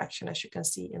inferior direction, as you can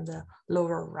see in the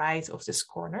lower right of this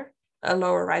corner,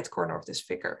 lower right corner of this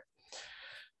figure.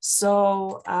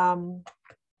 So,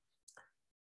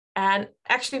 and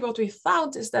actually what we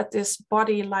found is that this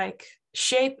body-like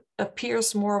shape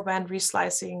appears more when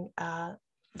reslicing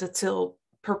the tail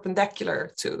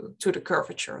perpendicular to the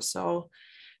curvature. So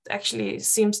it actually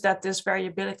seems that this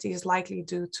variability is likely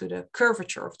due to the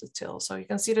curvature of the tail. So you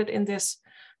can see that in this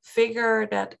figure,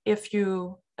 that if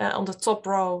you on the top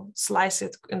row slice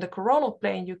it in the coronal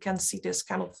plane, you can see this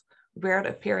kind of weird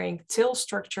appearing tail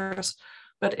structures.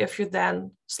 But if you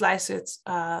then slice it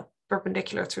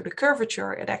perpendicular to the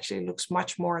curvature, it actually looks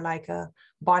much more like a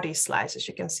body slice, as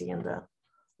you can see in the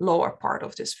lower part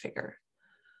of this figure.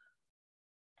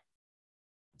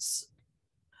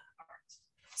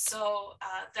 So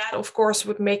that, of course,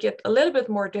 would make it a little bit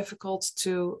more difficult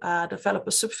to develop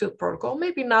a subfield protocol,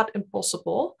 maybe not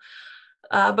impossible,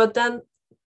 but then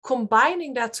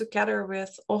combining that together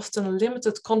with often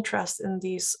limited contrast in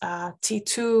these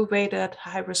T2 weighted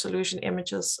high resolution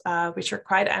images, which are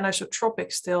quite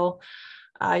anisotropic still,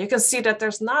 you can see that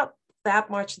there's not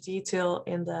that much detail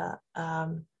in the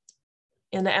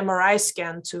MRI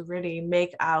scan to really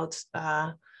make out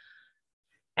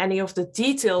any of the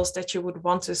details that you would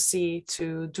want to see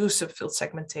to do subfield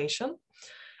segmentation.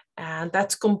 And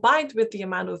that's combined with the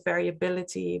amount of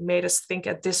variability made us think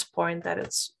at this point that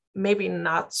it's maybe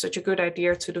not such a good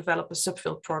idea to develop a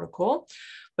subfield protocol,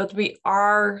 but we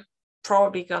are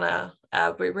probably gonna,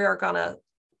 we are gonna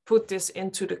put this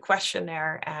into the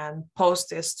questionnaire and post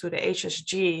this to the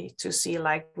HSG to see,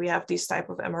 like, we have these type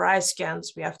of MRI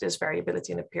scans, we have this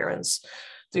variability in appearance.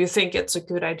 Do you think it's a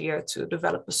good idea to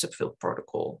develop a subfield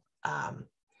protocol?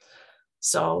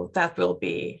 So that will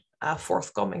be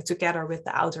forthcoming together with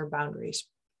the outer boundaries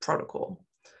protocol.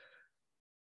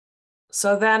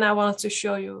 So then I wanted to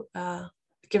show you,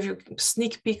 give you a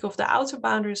sneak peek of the outer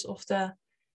boundaries of the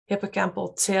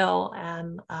hippocampal tail.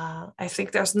 And I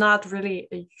think there's not really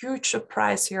a huge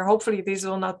surprise here. Hopefully these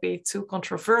will not be too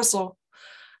controversial.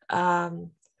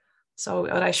 So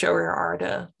what I show here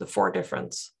are the 4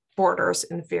 different borders: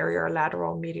 inferior,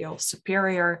 lateral, medial,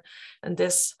 superior. And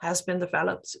this has been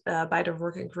developed by the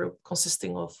working group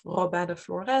consisting of Robin de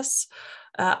Flores,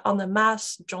 Anne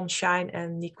Maas, John Shine,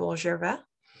 and Nicole Gervais.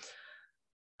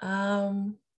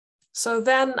 So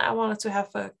then I wanted to have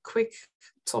a quick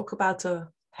talk about the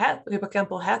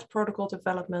hippocampal head protocol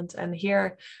development. And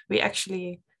here we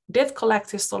actually did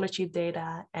collect histology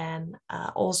data and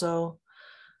also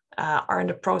are in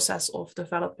the process of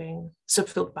developing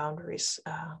subfield boundaries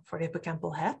for the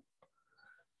hippocampal head.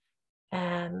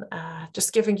 And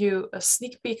just giving you a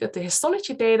sneak peek at the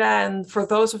histology data. And for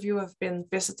those of you who have been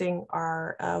visiting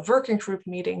our working group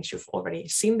meetings, you've already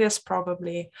seen this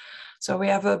probably. So we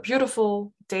have a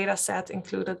beautiful data set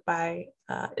included by,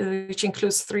 which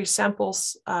includes 3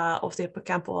 samples of the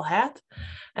hippocampal head.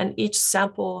 And each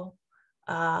sample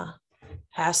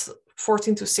has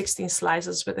 14 to 16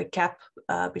 slices with a gap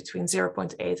between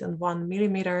 0.8 and 1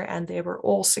 millimeter. And they were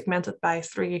all segmented by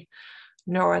 3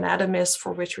 neuroanatomists,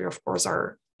 for which we of course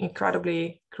are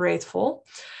incredibly grateful.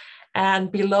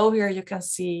 And below here you can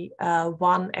see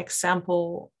one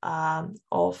example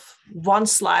of one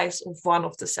slice of one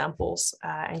of the samples,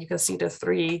 and you can see the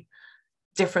 3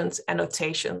 different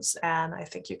annotations. And I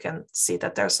think you can see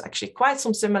that there's actually quite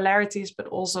some similarities, but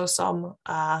also some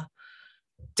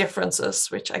differences,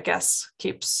 which I guess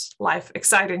keeps life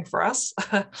exciting for us.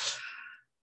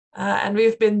 And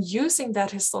we've been using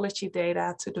that histology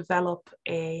data to develop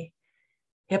a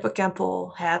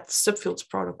hippocampal head subfields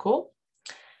protocol.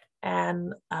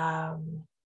 And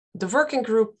the working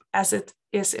group, as it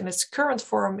is in its current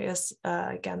form, is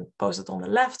again posted on the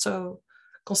left. So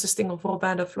consisting of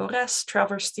Robin de Flores,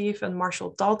 Trevor Steve, and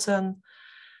Marshall Dalton,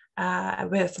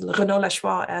 with Renaud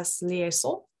Lachois as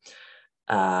liaison.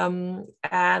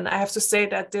 And I have to say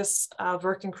that this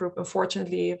working group,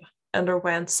 unfortunately,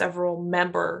 underwent several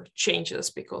member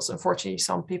changes because unfortunately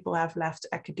some people have left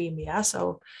academia.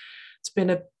 So it's been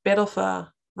a bit of a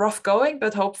rough going,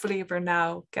 but hopefully we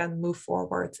now can move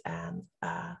forward and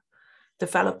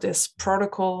develop this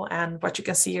protocol. And what you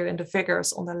can see here in the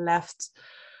figures on the left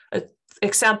an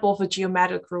example of a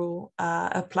geometric rule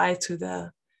applied to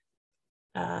the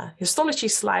histology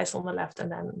slice on the left,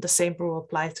 and then the same rule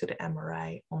applied to the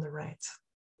MRI on the right.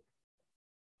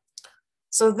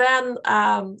 So then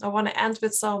I want to end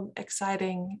with some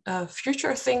exciting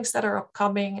future things that are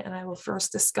upcoming. And I will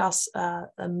first discuss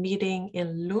a meeting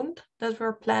in Lund that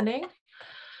we're planning.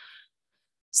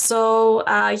 So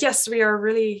yes, we are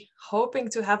really hoping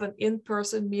to have an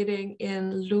in-person meeting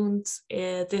in Lund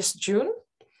this June.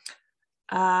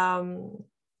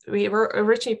 We were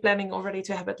originally planning already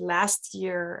to have it last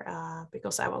year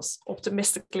because I was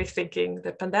optimistically thinking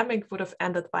the pandemic would have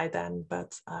ended by then,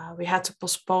 but we had to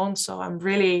postpone. So I'm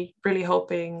really, really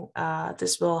hoping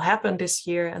this will happen this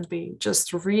year, and we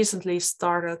just recently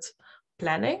started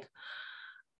planning.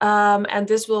 And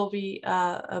this will be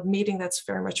a meeting that's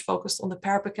very much focused on the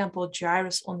parahippocampal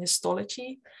gyrus on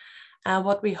histology. And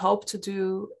what we hope to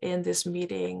do in this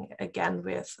meeting, again,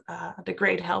 with the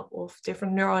great help of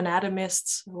different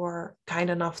neuroanatomists who are kind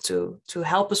enough to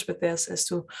help us with this, is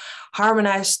to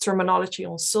harmonize terminology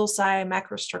on sulci,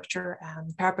 macrostructure,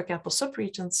 and parahippocampal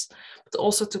subregions, but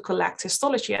also to collect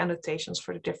histology annotations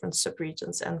for the different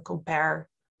subregions and compare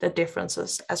the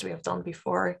differences as we have done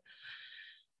before.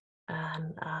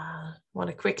 And I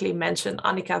want to quickly mention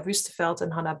Annika Wüsteveld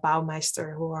and Hanna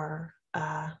Baumeister, who are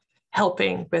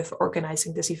helping with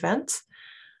organizing this event.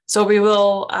 So we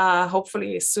will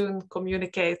hopefully soon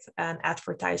communicate and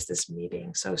advertise this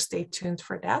meeting. So stay tuned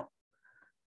for that.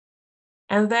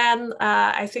 And then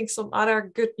I think some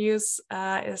other good news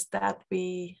is that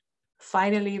we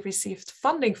finally received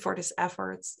funding for this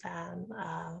effort. And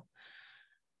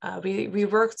we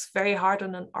worked very hard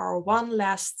on an R1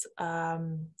 last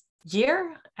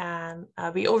year, and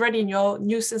we already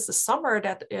knew since the summer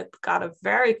that it got a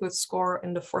very good score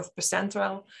in the 4th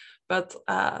percentile, but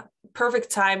perfect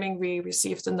timing, we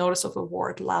received a notice of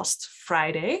award last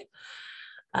Friday.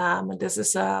 This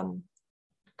is a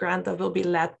grant that will be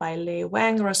led by Lei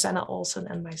Wang, Rosanna Olsen,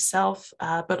 and myself,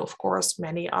 but of course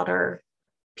many other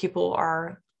people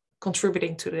are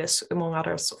contributing to this, among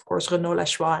others, of course, Renaud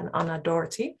Lachois and Anna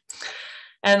Doherty,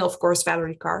 and of course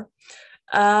Valerie Carr.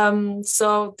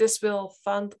 So this will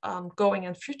fund ongoing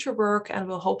and future work and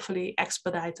will hopefully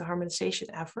expedite the harmonization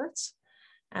efforts.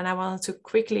 And I wanted to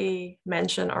quickly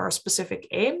mention our specific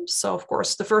aims. So of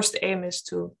course, the first aim is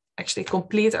to actually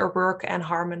complete our work and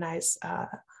harmonize,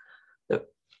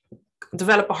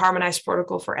 develop a harmonized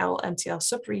protocol for LMTL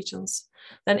subregions.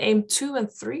 Then aim 2 and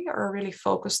 3 are really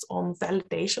focused on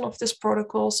validation of this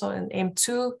protocol. So in aim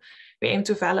 2, we aim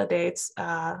to validate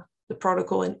the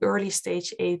protocol in early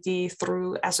stage AD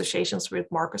through associations with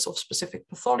markers of specific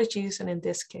pathologies, and in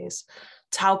this case,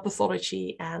 tau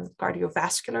pathology and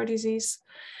cardiovascular disease.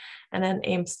 And then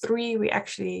aim 3, we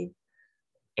actually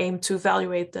aim to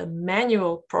evaluate the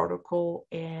manual protocol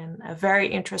in a very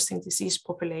interesting disease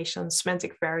population,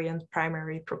 semantic variant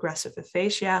primary progressive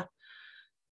aphasia,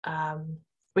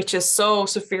 which is so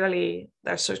severely,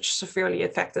 they're such severely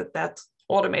affected that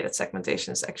automated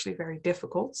segmentation is actually very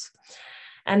difficult.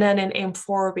 And then in aim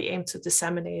 4, we aim to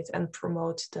disseminate and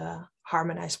promote the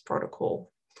harmonized protocol.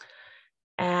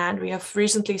 And we have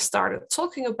recently started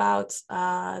talking about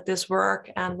this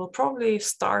work, and we'll probably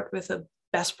start with a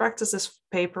best practices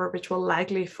paper, which will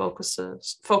likely focus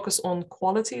on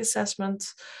quality assessment.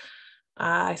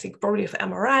 I think probably of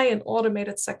MRI and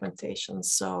automated segmentation.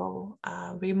 So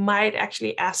we might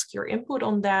actually ask your input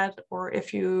on that, or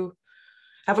if you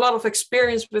have a lot of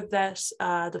experience with this,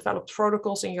 developed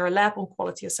protocols in your lab on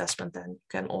quality assessment, then you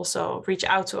can also reach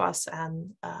out to us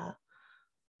and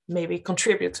maybe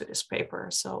contribute to this paper.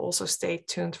 So also stay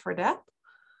tuned for that.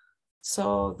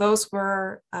 So those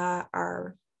were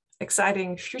our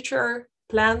exciting future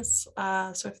plans.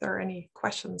 So if there are any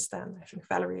questions, then I think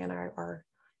Valerie and I are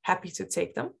happy to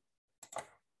take them.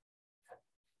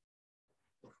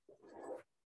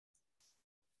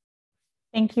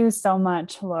 Thank you so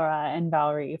much, Laura and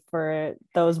Valerie, for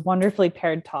those wonderfully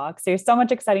paired talks. There's so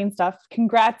much exciting stuff.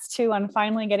 Congrats too on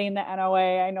finally getting the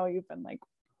NOA. I know you've been like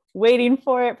waiting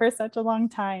for it for such a long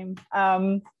time.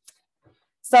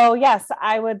 So yes,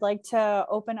 I would like to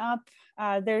open up.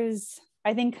 There's,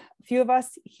 I think, a few of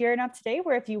us here enough today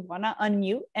where if you want to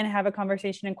unmute and have a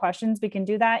conversation and questions, we can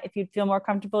do that. If you'd feel more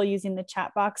comfortable using the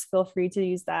chat box, feel free to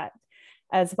use that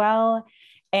as well.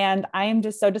 And I am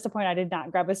just so disappointed I did not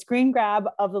grab a screen grab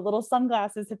of the little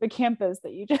sunglasses hippocampus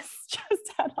that you just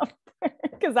had up there,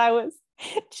 because I was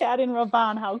chatting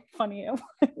Ravan how funny it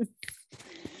was.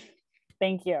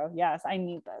 Thank you. Yes, I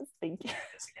need this. Thank you.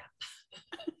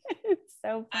 It's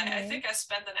so funny. I think I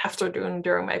spent an afternoon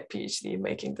during my PhD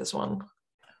making this one.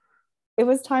 It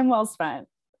was time well spent.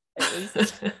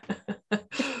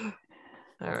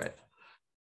 All right.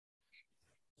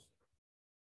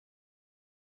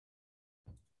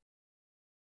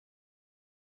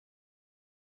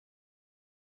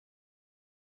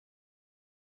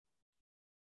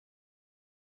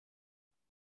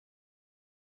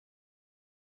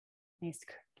 Nice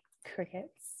crickets.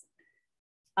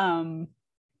 I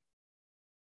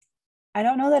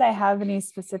don't know that I have any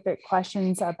specific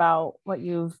questions about what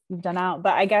you've done out,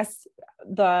 but I guess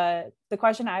the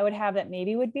question I would have that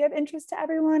maybe would be of interest to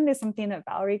everyone is something that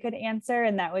Valerie could answer,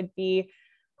 and that would be,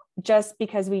 just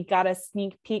because we got a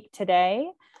sneak peek today,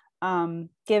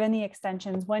 given the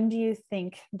extensions, when do you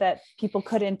think that people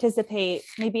could anticipate,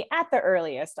 maybe at the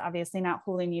earliest, obviously not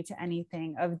holding you to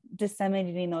anything, of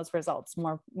disseminating those results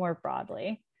more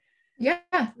broadly? Yeah,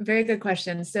 very good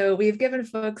question. So we've given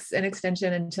folks an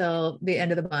extension until the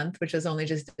end of the month, which is only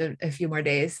just a few more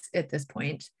days at this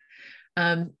point.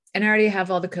 And I already have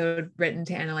all the code written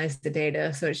to analyze the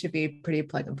data, so it should be pretty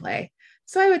plug and play.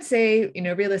 So I would say,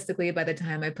 realistically, by the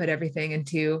time I put everything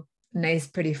into nice,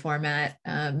 pretty format,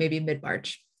 maybe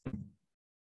mid-March.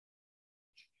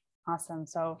 Awesome.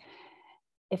 So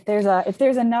if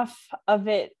there's enough of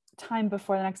it time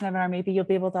before the next webinar, maybe you'll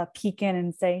be able to peek in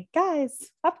and say,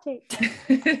 guys, update.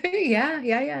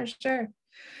 yeah, sure.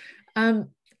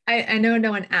 I know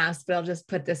no one asked, but I'll just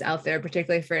put this out there,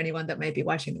 particularly for anyone that might be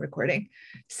watching the recording.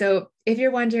 So if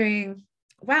you're wondering,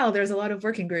 wow, there's a lot of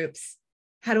working groups,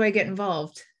 how do I get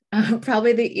involved?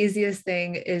 Probably the easiest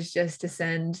thing is just to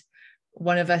send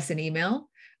one of us an email.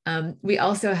 We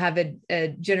also have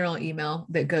a general email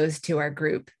that goes to our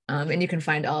group, and you can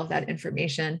find all of that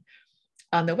information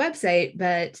on the website.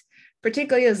 But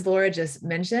particularly, as Laura just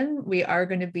mentioned, we are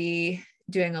going to be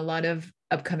doing a lot of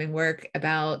upcoming work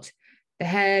about the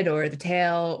head or the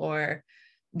tail or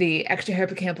the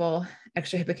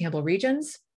extrahippocampal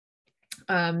regions.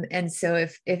 And so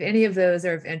if any of those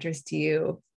are of interest to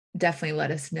you, definitely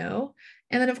let us know.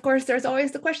 And then, of course, there's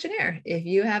always the questionnaire. If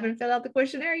you haven't filled out the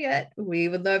questionnaire yet, we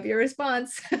would love your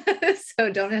response. So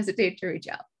don't hesitate to reach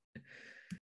out.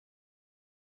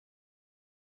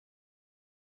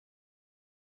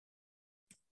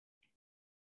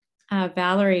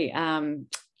 Valerie,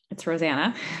 it's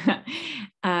Rosanna.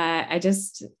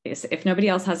 If nobody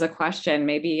else has a question,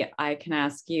 maybe I can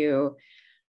ask you.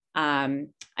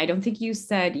 I don't think you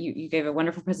said, you gave a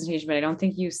wonderful presentation, but I don't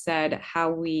think you said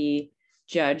how we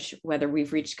judge whether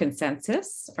we've reached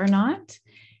consensus or not.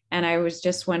 And I was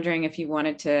just wondering if you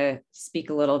wanted to speak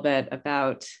a little bit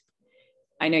about,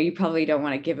 I know you probably don't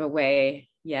want to give away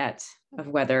yet of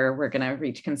whether we're going to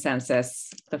reach consensus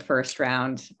the first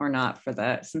round or not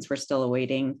since we're still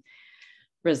awaiting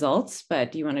results,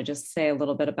 but do you want to just say a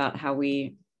little bit about how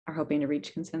we are hoping to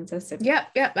reach consensus? Yeah,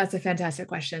 that's a fantastic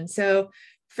question. So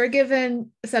for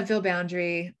given subfield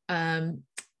boundary,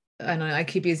 I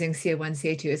keep using CA1,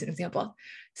 CA2 as an example.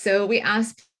 So we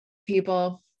asked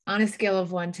people on a scale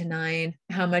of 1 to 9,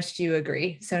 how much do you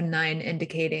agree? So 9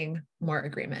 indicating more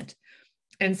agreement.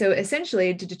 And so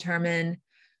essentially to determine,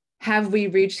 have we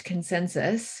reached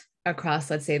consensus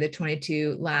across, let's say, the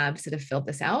 22 labs that have filled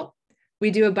this out? We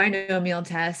do a binomial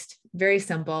test, very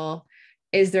simple.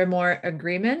 Is there more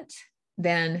agreement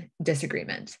than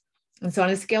disagreement? And so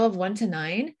on a scale of 1 to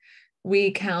 9,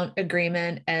 we count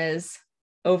agreement as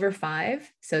over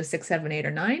 5, so 6, 7, 8,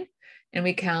 or 9. And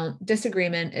we count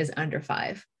disagreement as under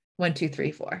 5, 1, 2,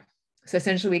 3, 4. So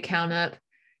essentially we count up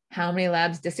how many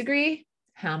labs disagree,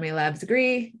 how many labs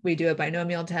agree. We do a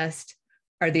binomial test.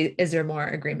 Is there more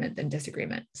agreement than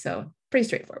disagreement? So pretty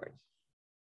straightforward.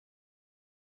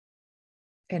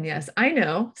 And yes, I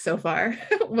know so far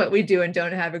what we do and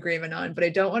don't have agreement on, but I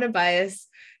don't want to bias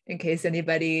in case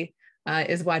anybody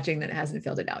is watching that hasn't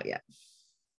filled it out yet.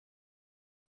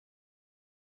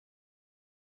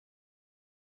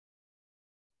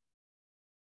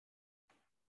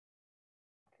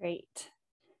 Great.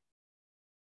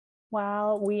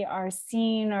 While we are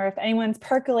seeing, or if anyone's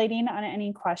percolating on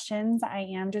any questions, I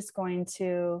am just going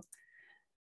to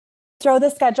throw the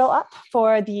schedule up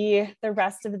for the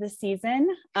rest of the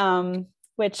season,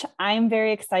 which I'm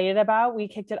very excited about. We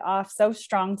kicked it off so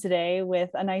strong today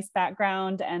with a nice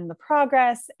background and the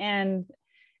progress, and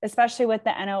especially with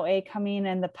the NOA coming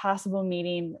and the possible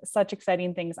meeting, such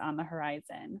exciting things on the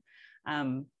horizon.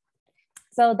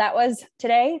 So that was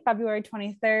today, February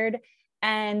 23rd,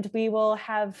 and we will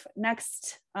have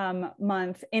next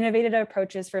month innovative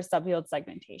approaches for subfield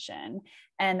segmentation.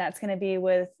 And that's going to be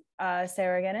with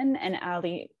Sarah Gannon and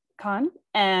Ali Khan.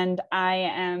 And I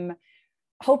am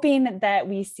hoping that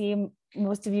we see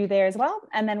most of you there as well.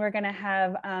 And then we're going to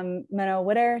have Menno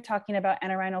Witter talking about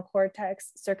entorhinal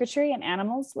cortex circuitry in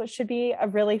animals, which should be a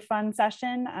really fun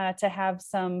session to have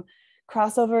some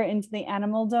crossover into the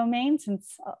animal domain,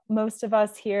 since most of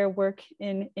us here work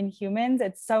in humans.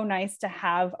 It's so nice to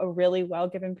have a really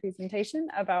well-given presentation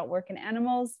about work in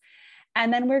animals.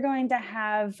 And then we're going to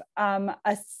have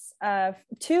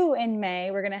two in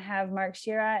May. We're going to have Mark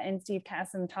Shira and Steve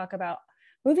Kassem talk about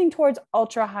moving towards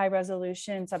ultra high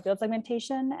resolution subfield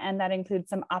segmentation, and that includes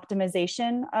some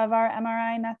optimization of our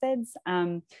MRI methods.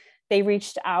 They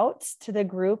reached out to the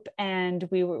group, and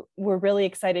we were really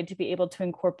excited to be able to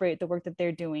incorporate the work that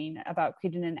they're doing about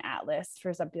creating an atlas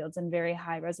for subfields and very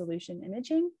high resolution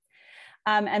imaging.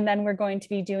 And then we're going to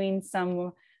be doing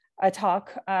a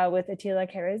talk with Attila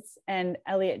Karas and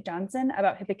Elliot Johnson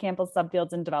about hippocampal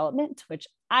subfields in development, which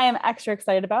I am extra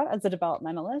excited about as a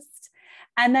developmentalist.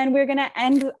 And then we're going to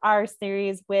end our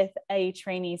series with a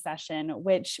trainee session,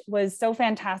 which was so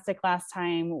fantastic last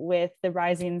time with the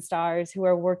rising stars who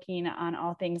are working on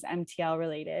all things MTL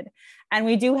related. And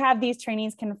we do have these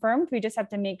trainees confirmed. We just have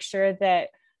to make sure that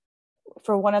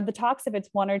for one of the talks, if it's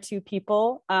one or two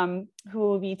people who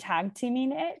will be tag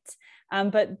teaming it.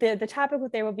 But the topic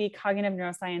there will be cognitive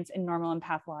neuroscience in normal and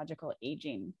pathological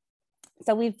aging.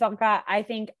 So we've got, I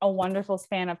think, a wonderful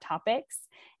span of topics,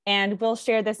 and we'll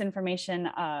share this information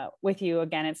with you.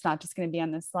 Again, it's not just going to be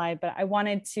on this slide, but I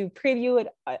wanted to preview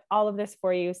all of this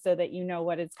for you so that you know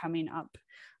what is coming up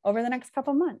over the next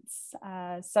couple months.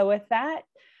 So with that,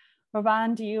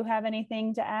 Ravan, do you have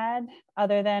anything to add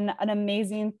other than an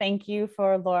amazing thank you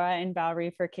for Laura and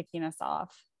Valerie for kicking us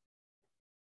off?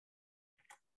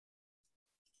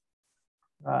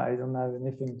 I don't have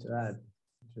anything to add.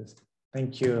 Just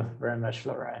thank you very much,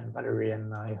 Laura and Valerie,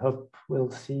 and I hope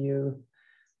we'll see you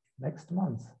next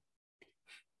month.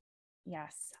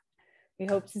 Yes, we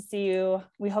hope to see you.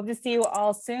 We hope to see you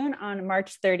all soon on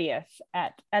March 30th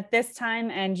at this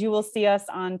time, and you will see us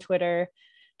on Twitter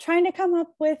trying to come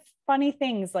up with funny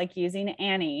things like using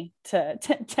Annie to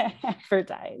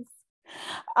advertise.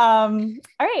 All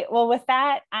right, well, with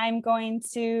that, I'm going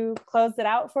to close it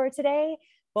out for today.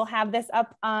 We'll have this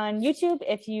up on YouTube.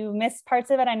 If you missed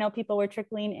parts of it, I know people were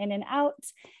trickling in and out.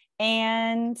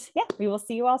 And yeah, we will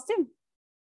see you all soon.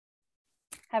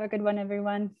 Have a good one,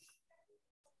 everyone.